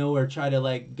 you know, or try to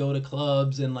like go to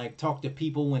clubs and like talk to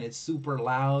people when it's super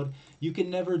loud. You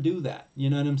can never do that. You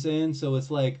know what I'm saying? So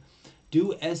it's like,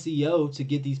 do SEO to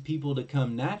get these people to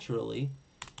come naturally.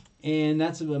 And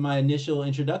that's what my initial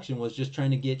introduction was, just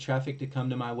trying to get traffic to come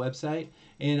to my website.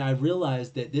 And I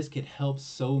realized that this could help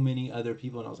so many other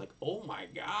people. And I was like, oh my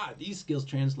God, these skills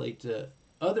translate to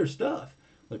other stuff.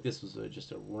 Like, this was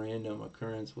just a random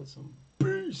occurrence with some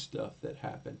big stuff that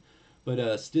happened.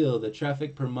 But still, the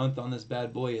traffic per month on this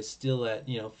bad boy is still at,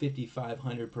 you know,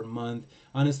 5,500 per month.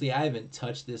 Honestly, I haven't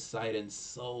touched this site in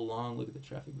so long. Look at the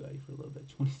traffic value for a little bit,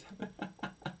 27.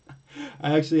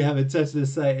 I actually haven't touched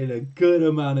this site in a good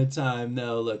amount of time.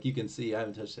 No, look, you can see I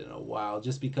haven't touched it in a while,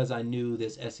 just because I knew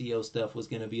this SEO stuff was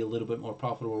going to be a little bit more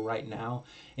profitable right now.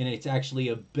 And it's actually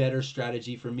a better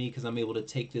strategy for me because I'm able to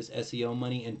take this SEO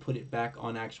money and put it back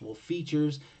on actual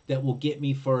features that will get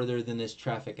me further than this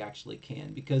traffic actually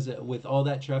can. Because with all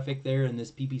that traffic there and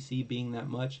this PPC being that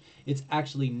much, it's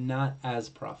actually not as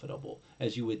profitable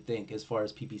as you would think as far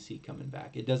as PPC coming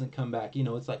back. It doesn't come back, you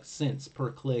know, it's like cents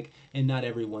per click, and not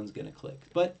everyone's going to click.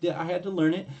 But I had to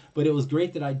learn it, but it was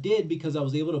great that I did, because I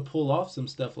was able to pull off some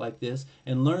stuff like this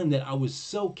and learn that I was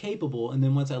so capable. And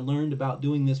then once I learned about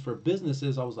doing this for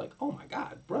businesses, I was like, oh my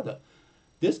God, brother,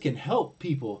 this can help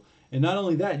people. And not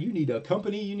only that, you need a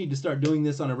company. You need to start doing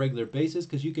this on a regular basis,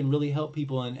 because you can really help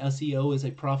people. And SEO is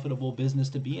a profitable business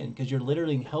to be in, because you're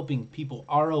literally helping people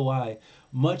ROI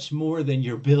much more than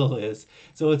your bill is.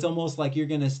 So it's almost like you're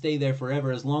going to stay there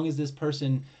forever. As long as this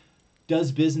person does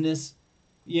business,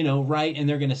 you know, right, and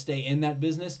they're going to stay in that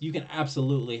business, you can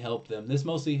absolutely help them. This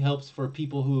mostly helps for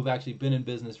people who have actually been in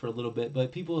business for a little bit,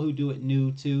 but people who do it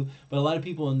new too. But a lot of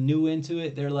people new into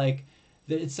it, they're like,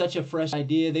 it's such a fresh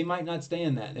idea. They might not stay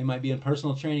in that. They might be in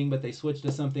personal training, but they switch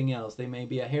to something else. They may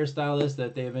be a hairstylist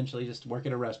that they eventually just work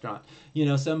at a restaurant. You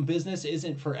know, some business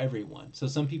isn't for everyone. So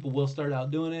some people will start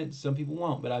out doing it, some people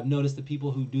won't. But I've noticed the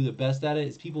people who do the best at it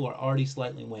is people who are already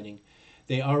slightly winning.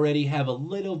 They already have a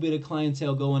little bit of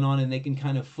clientele going on, and they can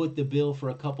kind of foot the bill for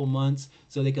a couple months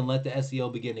so they can let the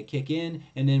SEO begin to kick in.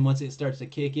 And then once it starts to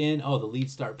kick in, oh, the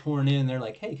leads start pouring in. They're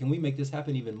like, hey, can we make this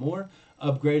happen even more?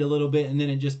 Upgrade a little bit, and then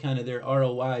it just kind of, their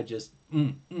ROI just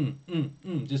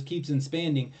just keeps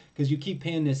expanding because you keep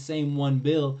paying this same one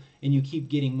bill and you keep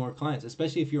getting more clients.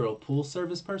 Especially if you're a pool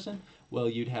service person, well,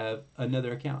 you'd have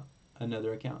another account,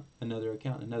 another account, another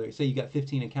account, another. Say you got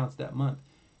 15 accounts that month,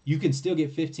 you can still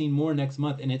get 15 more next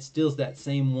month, and it still's that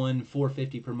same one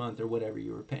 $4.50 per month or whatever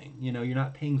you were paying. You know, you're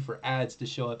not paying for ads to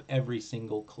show up every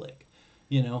single click.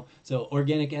 You know, so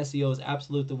organic SEO is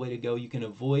absolute the way to go. You can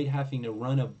avoid having to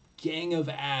run a gang of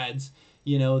ads,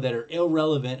 you know, that are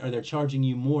irrelevant, or they're charging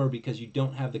you more because you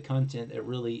don't have the content that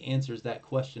really answers that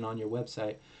question on your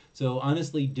website. So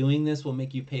honestly, doing this will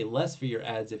make you pay less for your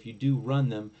ads if you do run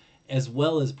them, as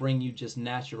well as bring you just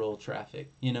natural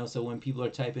traffic. You know, so when people are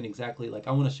typing exactly like,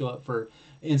 I want to show up for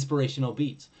inspirational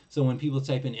beats. So when people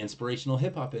type in inspirational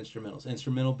hip hop instrumentals,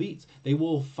 instrumental beats, they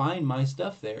will find my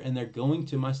stuff there, and they're going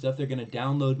to my stuff. They're going to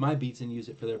download my beats and use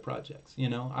it for their projects. You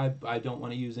know, I don't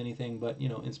want to use anything but, you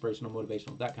know, inspirational,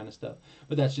 motivational, that kind of stuff.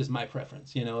 But that's just my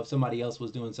preference. You know, if somebody else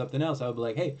was doing something else, I would be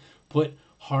like, hey, put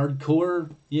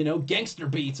hardcore, you know, gangster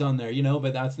beats on there, you know,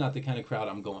 but that's not the kind of crowd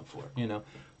I'm going for, you know.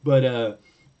 But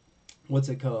what's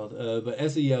it called? But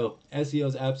SEO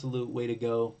is absolute way to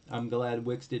go. I'm glad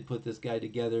Wix did put this guide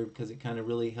together because it kind of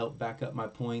really helped back up my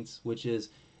points, which is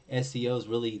SEO is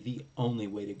really the only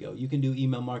way to go. You can do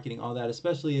email marketing, all that,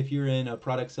 especially if you're in a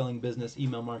product selling business.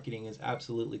 Email marketing is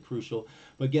absolutely crucial.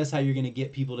 But guess how you're going to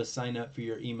get people to sign up for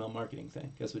your email marketing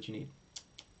thing? Guess what you need?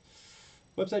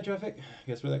 Website traffic.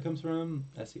 Guess where that comes from?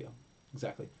 SEO.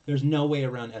 Exactly. There's no way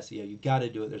around SEO. You got to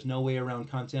do it. There's no way around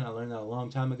content. I learned that a long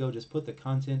time ago. Just put the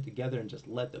content together and just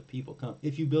let the people come.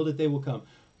 If you build it, they will come.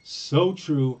 So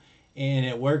true. And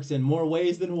it works in more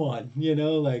ways than one. You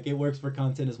know, like it works for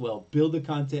content as well. Build the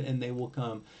content and they will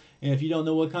come. And if you don't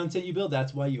know what content you build,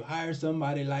 that's why you hire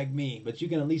somebody like me. But you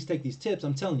can at least take these tips.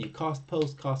 I'm telling you, cost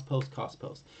post, cost post, cost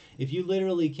post. If you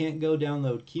literally can't go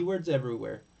download keywords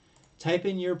everywhere, type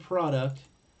in your product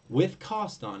with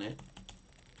cost on it.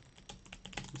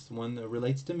 This one that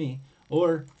relates to me,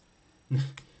 or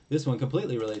this one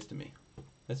completely relates to me.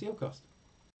 SEO cost.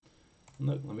 And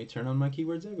look, let me turn on my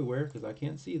keywords everywhere because I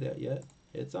can't see that yet.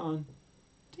 It's on.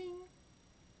 Ding.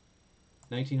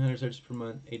 1,900 searches per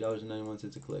month,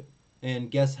 $8.91 a click. And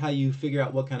guess how you figure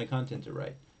out what kind of content to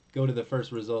write? Go to the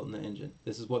first result in the engine.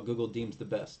 This is what Google deems the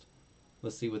best.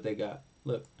 Let's see what they got.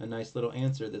 Look, a nice little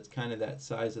answer that's kind of that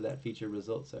size of that feature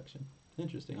result section.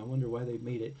 Interesting. I wonder why they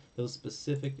made it those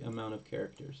specific amount of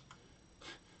characters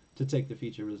to take the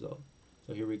feature result.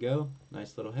 So here we go.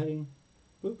 Nice little heading.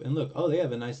 Boop. And look, oh, they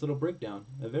have a nice little breakdown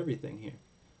of everything here.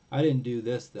 I didn't do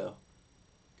this though,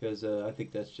 because I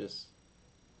think that's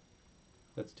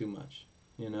too much,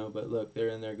 you know. But look, they're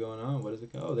in there going on. What is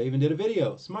it called? Oh, they even did a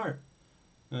video. Smart.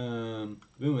 Boom.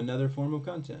 Another form of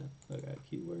content. Look at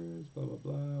keywords. Blah blah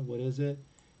blah. What is it?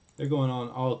 They're going on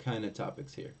all kind of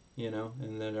topics here, you know,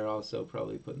 and then they're also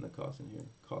probably putting the cost in here.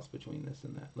 Cost between this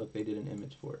and that. Look, they did an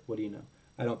image for it. What do you know?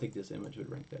 I don't think this image would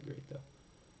rank that great, though.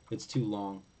 It's too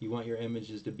long. You want your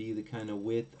images to be the kind of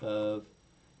width of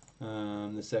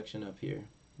the section up here.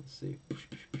 Let's see.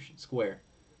 Square.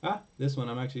 Ah, this one,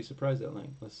 I'm actually surprised at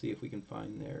length. Let's see if we can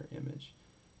find their image.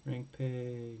 Rank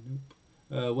pay.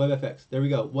 Nope. WebFX. There we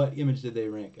go. What image did they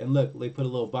rank? And look, they put a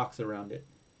little box around it,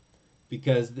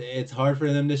 because it's hard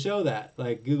for them to show that.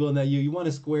 Like Google, that you want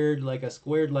a squared like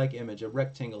image, a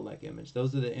rectangle like image.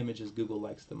 Those are the images Google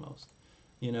likes the most.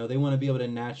 You know, they want to be able to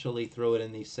naturally throw it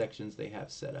in these sections they have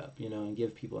set up, you know, and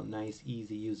give people a nice,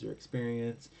 easy user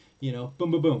experience. You know, boom,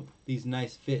 boom, boom. These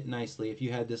nice fit nicely. If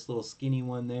you had this little skinny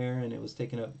one there and it was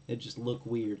taken up, it just looked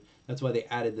weird. That's why they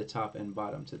added the top and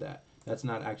bottom to that. That's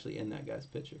not actually in that guy's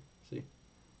picture. See?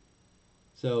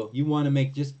 So you want to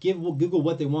just give Google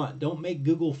what they want. Don't make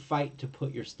Google fight to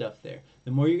put your stuff there.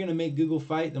 The more you're going to make Google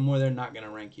fight, the more they're not going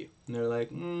to rank you. And they're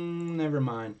like, never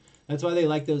mind. That's why they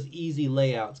like those easy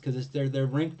layouts, because it's their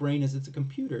rank brain is it's a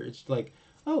computer. It's like,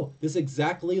 oh, this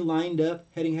exactly lined up.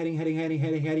 Heading, heading, heading, heading,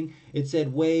 heading, heading. It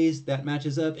said ways, that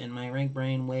matches up, and my rank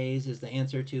brain ways is the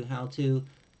answer to how to.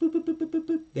 Boop, boop, boop, boop, boop,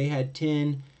 boop. They had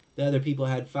 10. The other people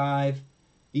had 5.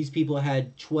 These people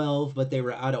had 12, but they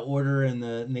were out of order and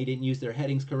they didn't use their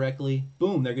headings correctly.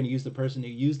 Boom, they're going to use the person who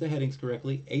used the headings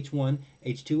correctly. H1,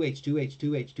 H2, H2,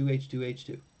 H2, H2, H2,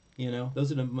 H2. You know,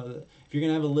 those are if you're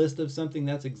gonna have a list of something,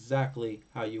 that's exactly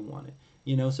how you want it.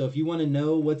 You know, so if you want to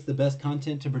know what's the best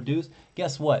content to produce,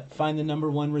 guess what? Find the number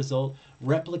one result,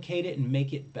 replicate it, and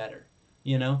make it better.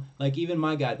 You know, like even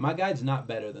my guide's not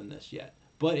better than this yet,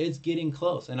 but it's getting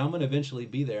close, and I'm gonna eventually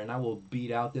be there, and I will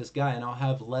beat out this guy, and I'll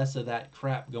have less of that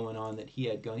crap going on that he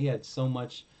had going. He had so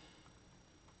much,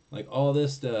 like all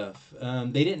this stuff.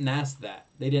 They didn't ask that.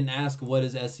 They didn't ask what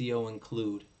does SEO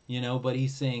include, you know, but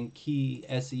he's saying key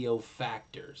SEO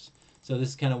factors. So this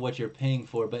is kind of what you're paying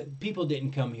for, but people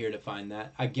didn't come here to find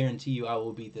that. I guarantee you I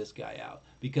will beat this guy out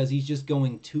because he's just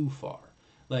going too far.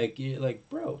 Like,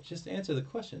 bro, just answer the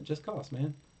question. Just cost,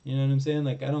 man. You know what I'm saying?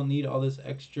 Like, I don't need all this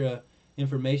extra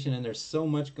information, and there's so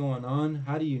much going on.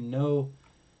 How do you know?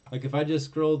 Like, if I just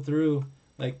scrolled through,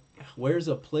 like, where's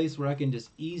a place where I can just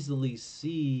easily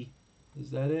see?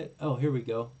 Is that it? Oh, here we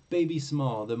go. Baby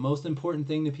small. The most important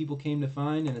thing that people came to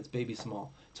find, and it's baby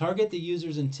small. Target the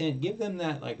user's intent. Give them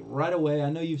that, like, right away. I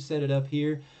know you've set it up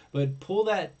here, but pull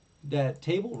that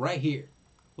table right here.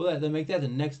 Well, then make that the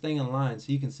next thing in line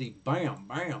so you can see bam,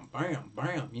 bam, bam,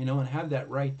 bam, you know, and have that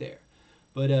right there.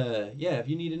 But yeah, if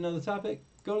you need another topic,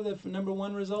 go to the number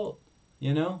one result.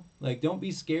 You know, like don't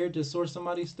be scared to source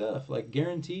somebody's stuff. Like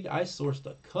guaranteed, I sourced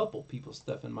a couple people's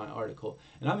stuff in my article,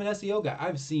 and I'm an SEO guy.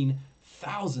 I've seen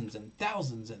thousands and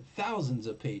thousands and thousands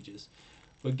of pages.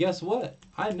 But guess what?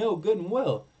 I know good and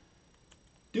well.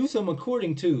 Do some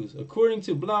according to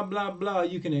blah blah blah.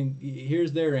 You can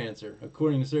here's their answer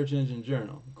according to Search Engine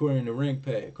Journal, according to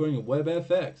RankPay, according to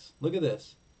WebFX. Look at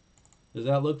this. Does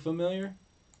that look familiar?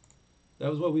 That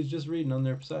was what we was just reading on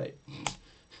their site.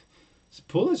 Just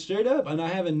pull it straight up, and I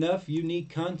have enough unique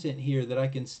content here that I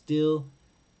can still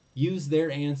use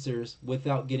their answers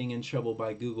without getting in trouble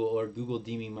by Google or Google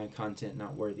deeming my content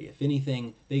not worthy. If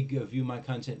anything, they view my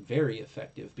content very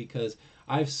effective because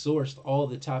I've sourced all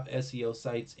the top SEO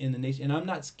sites in the nation, and I'm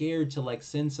not scared to like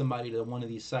send somebody to one of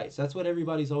these sites. That's what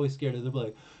everybody's always scared of. They're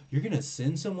like, "You're gonna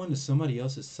send someone to somebody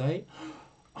else's site?"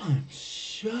 I'm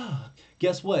shocked.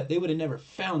 Guess what? They would have never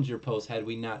found your post had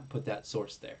we not put that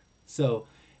source there. So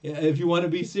if you want to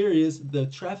be serious, the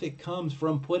traffic comes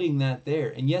from putting that there.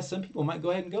 And yes, some people might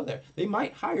go ahead and go there. They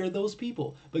might hire those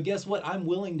people. But guess what? I'm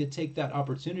willing to take that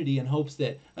opportunity in hopes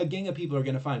that a gang of people are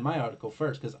going to find my article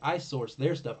first because I sourced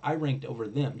their stuff. I ranked over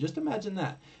them. Just imagine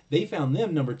that. They found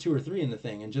them number 2 or 3 in the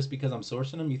thing. And just because I'm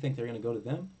sourcing them, you think they're going to go to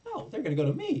them? No, they're going to go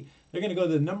to me. They're going to go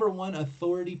to the number one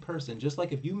authority person. Just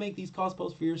like if you make these cost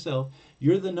posts for yourself,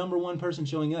 you're the number one person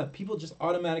showing up. People just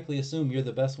automatically assume you're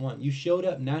the best one. You showed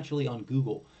up naturally on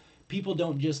Google. People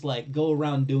don't just like go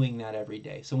around doing that every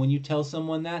day. So when you tell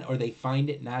someone that or they find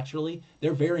it naturally,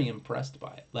 they're very impressed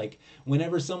by it. Like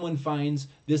whenever someone finds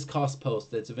this cost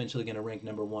post that's eventually going to rank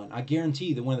number 1, I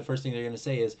guarantee that one of the first things they're going to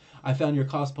say is, I found your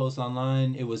cost post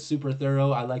online. It was super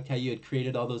thorough. I liked how you had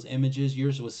created all those images.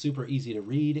 Yours was super easy to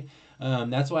read.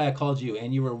 That's why I called you.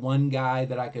 And you were one guy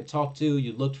that I could talk to.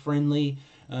 You looked friendly.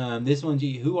 This one,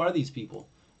 who are these people?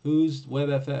 Who's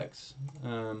WebFX?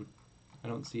 I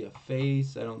don't see a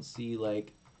face. I don't see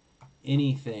like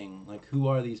anything. Like who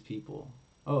are these people?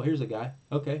 Oh, here's a guy.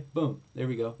 Okay, boom. There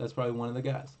we go. That's probably one of the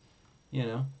guys. You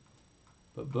know.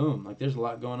 But boom, like there's a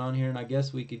lot going on here, and I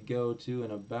guess we could go to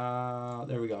and about.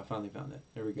 There we go. I finally found it.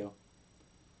 There we go.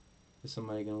 Is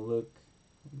somebody gonna look?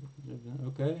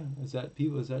 Okay. Is that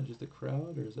people? Is that just a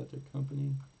crowd, or is that their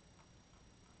company?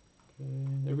 Okay.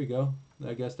 There we go.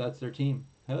 I guess that's their team.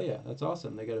 Hell yeah, that's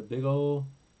awesome. They got a big old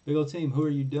team. Who are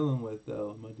you dealing with,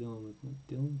 though? Am I dealing with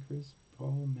Dylan, Chris,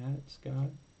 Paul, Matt,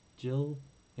 Scott, Jill,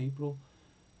 April?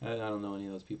 I don't know any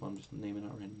of those people. I'm just naming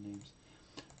out random names.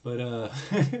 But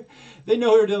they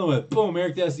know who we're dealing with. Boom,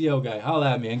 Eric the SEO guy.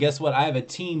 Holla at me. And guess what? I have a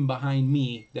team behind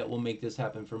me that will make this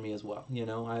happen for me as well. You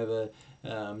know, I have a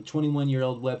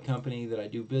 21-year-old web company that I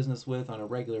do business with on a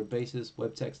regular basis,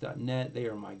 webtext.net. They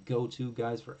are my go-to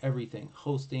guys for everything.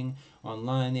 Hosting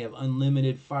online. They have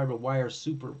unlimited fiber wire,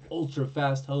 super ultra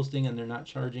fast hosting, and they're not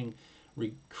charging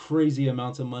crazy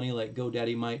amounts of money like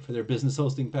GoDaddy might for their business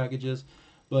hosting packages.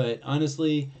 But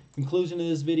honestly, conclusion of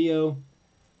this video,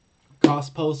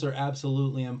 cost posts are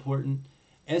absolutely important.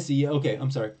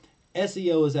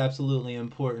 SEO is absolutely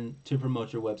important to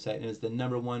promote your website, and it's the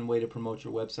number one way to promote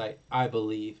your website, I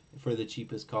believe, for the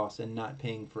cheapest cost and not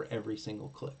paying for every single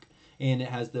click. And it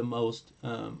has the most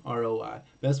ROI.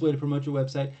 Best way to promote your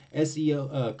website.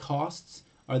 SEO costs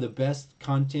are the best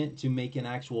content to make an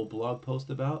actual blog post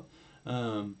about.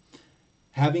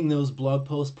 Having those blog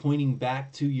posts pointing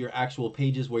back to your actual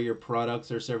pages where your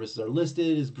products or services are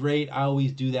listed is great. I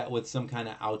always do that with some kind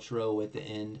of outro at the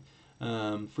end.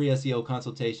 Free SEO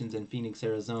consultations in Phoenix,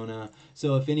 Arizona.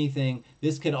 So if anything,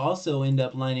 this could also end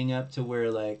up lining up to where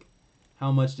like,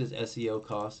 how much does SEO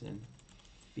cost in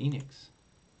Phoenix?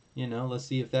 You know, let's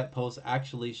see if that post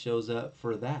actually shows up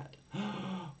for that.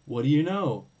 What do you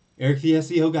know? Eric the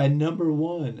SEO guy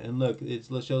 #1. And look, it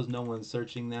shows no one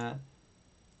searching that.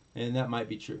 And that might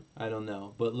be true. I don't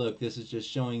know. But look, this is just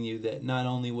showing you that not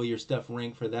only will your stuff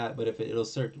rank for that, but if it'll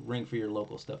rank for your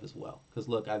local stuff as well. Because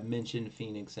look, I've mentioned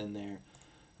Phoenix in there.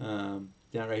 Down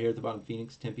right here at the bottom,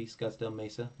 Phoenix, Tempe, Scottsdale,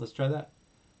 Mesa. Let's try that.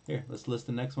 Here, let's list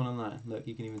the next one online. Look,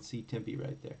 you can even see Tempe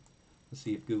right there. Let's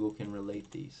see if Google can relate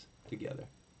these together.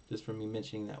 Just from me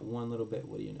mentioning that one little bit,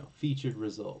 what do you know? Featured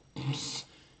result.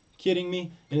 Kidding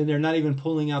me? And they're not even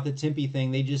pulling out the Tempe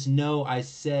thing. They just know I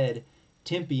said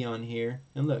Tempe on here.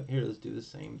 And look, here, let's do the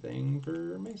same thing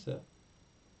for Mesa.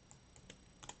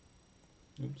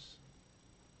 Oops.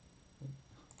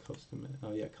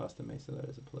 Oh yeah, Costa Mesa, that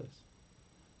is a place.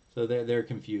 So they're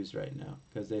confused right now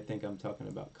because they think I'm talking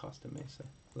about Costa Mesa.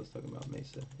 So let's talk about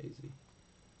Mesa, AZ.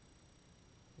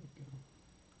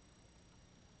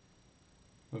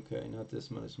 Okay, not this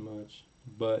much,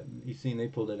 but you've seen they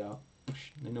pulled it out.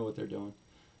 They know what they're doing.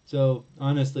 So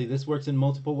honestly, this works in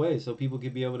multiple ways. So people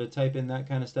could be able to type in that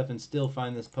kind of stuff and still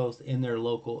find this post in their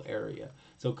local area.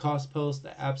 So cost post,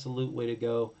 the absolute way to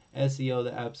go. SEO,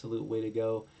 the absolute way to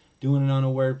go. Doing it on a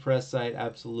WordPress site,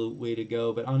 absolute way to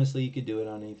go. But honestly, you could do it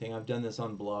on anything. I've done this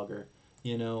on Blogger,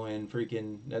 you know, and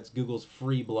freaking, that's Google's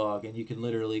free blog, and you can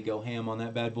literally go ham on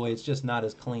that bad boy. It's just not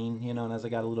as clean, you know, and as I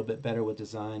got a little bit better with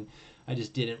design, I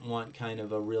just didn't want kind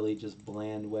of a really just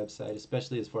bland website,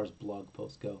 especially as far as blog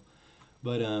posts go.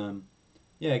 But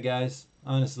yeah, guys,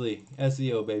 honestly,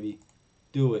 SEO, baby,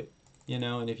 do it. You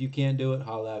know, and if you can't do it,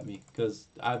 holla at me, because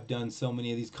I've done so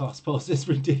many of these cost posts. It's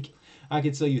ridiculous. I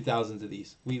could sell you thousands of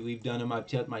these. We've done them. I've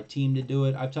taught my team to do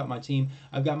it. I've taught my team.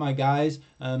 I've got my guys.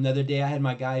 The other day I had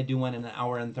my guy do one in 1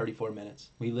 hour and 34 minutes.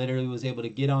 We literally was able to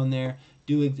get on there,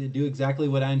 do exactly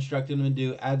what I instructed him to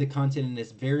do, add the content in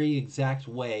this very exact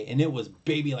way. And it was,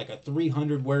 baby, like a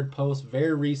 300-word post,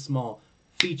 very small,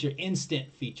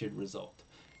 instant featured result.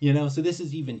 You know, so this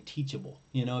is even teachable.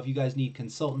 You know, if you guys need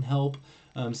consultant help,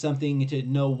 something to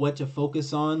know what to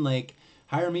focus on, like,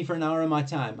 hire me for 1 hour of my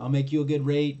time. I'll make you a good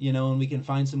rate, you know, and we can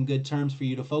find some good terms for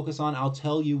you to focus on. I'll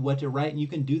tell you what to write, and you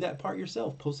can do that part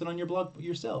yourself. Post it on your blog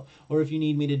yourself. Or if you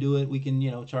need me to do it, we can,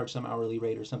 you know, charge some hourly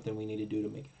rate or something we need to do to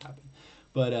make it happen.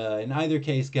 But in either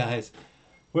case, guys,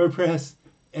 WordPress,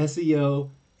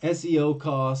 SEO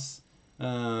costs,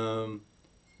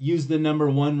 use the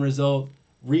 #1 result,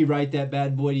 rewrite that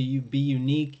bad boy to be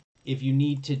unique. If you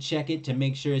need to check it to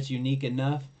make sure it's unique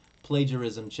enough,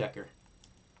 plagiarism checker.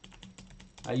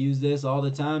 I use this all the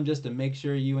time just to make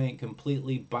sure you ain't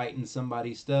completely biting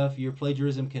somebody's stuff. Your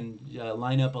plagiarism can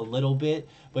line up a little bit,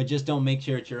 but just don't make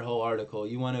sure it's your whole article.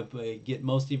 You want to get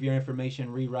most of your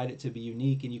information, rewrite it to be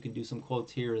unique, and you can do some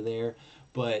quotes here or there.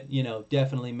 But, you know,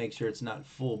 definitely make sure it's not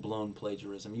full-blown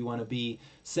plagiarism. You want to be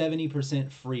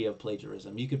 70% free of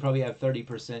plagiarism. You could probably have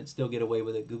 30%, still get away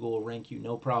with it. Google will rank you,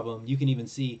 no problem. You can even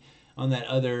see on that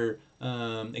other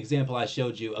example I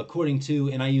showed you, according to,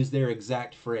 and I use their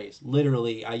exact phrase.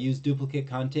 Literally, I used duplicate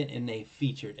content and they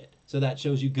featured it. So that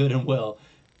shows you good and well.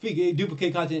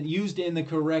 Duplicate content used in the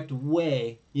correct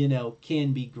way, you know,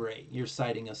 can be great. You're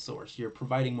citing a source. You're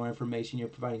providing more information. You're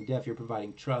providing depth. You're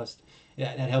providing trust.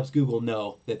 That helps Google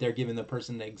know that they're giving the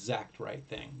person the exact right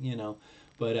thing, you know.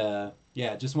 But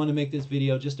yeah, just want to make this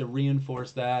video just to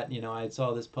reinforce that. You know, I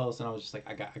saw this post and I was just like,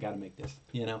 I got to make this,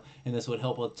 you know, and this would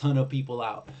help a ton of people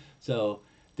out. So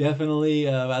definitely,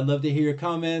 I'd love to hear your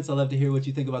comments. I'd love to hear what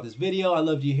you think about this video. I'd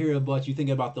love to hear what you think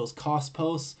about those cost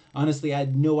posts. Honestly, I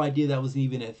had no idea that was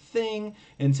even a thing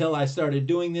until I started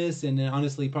doing this. And then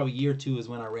honestly, probably year 2 is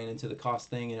when I ran into the cost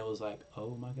thing, and it was like,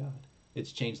 oh my God,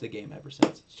 it's changed the game ever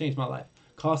since. It's changed my life.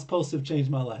 Cost posts have changed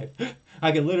my life.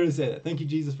 I can literally say that. Thank you,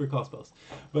 Jesus, for cost posts.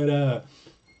 But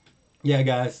yeah,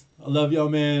 guys, I love y'all,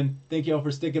 man. Thank y'all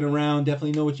for sticking around.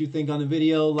 Definitely know what you think on the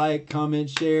video. Like, comment,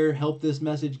 share. Help this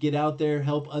message get out there.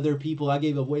 Help other people. I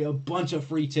gave away a bunch of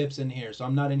free tips in here. So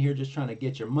I'm not in here just trying to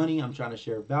get your money. I'm trying to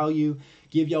share value.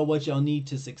 Give y'all what y'all need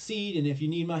to succeed. And if you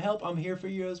need my help, I'm here for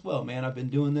you as well, man. I've been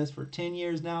doing this for 10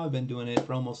 years now. I've been doing it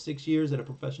for almost 6 years at a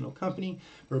professional company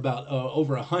for about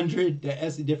over 100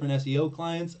 different SEO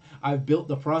clients. I've built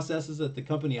the processes at the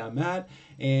company I'm at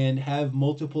and have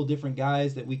multiple different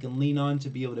guys that we can lean on to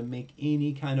be able to make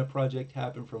any kind of project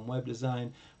happen, from web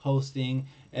design, hosting,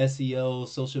 SEO,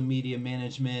 social media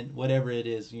management, whatever it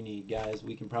is you need, guys.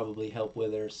 We can probably help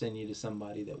with it or send you to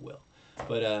somebody that will.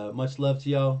 But much love to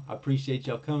y'all. I appreciate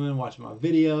y'all coming, watching my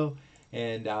video,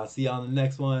 and I'll see y'all on the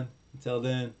next one. Until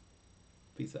then,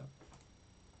 peace out.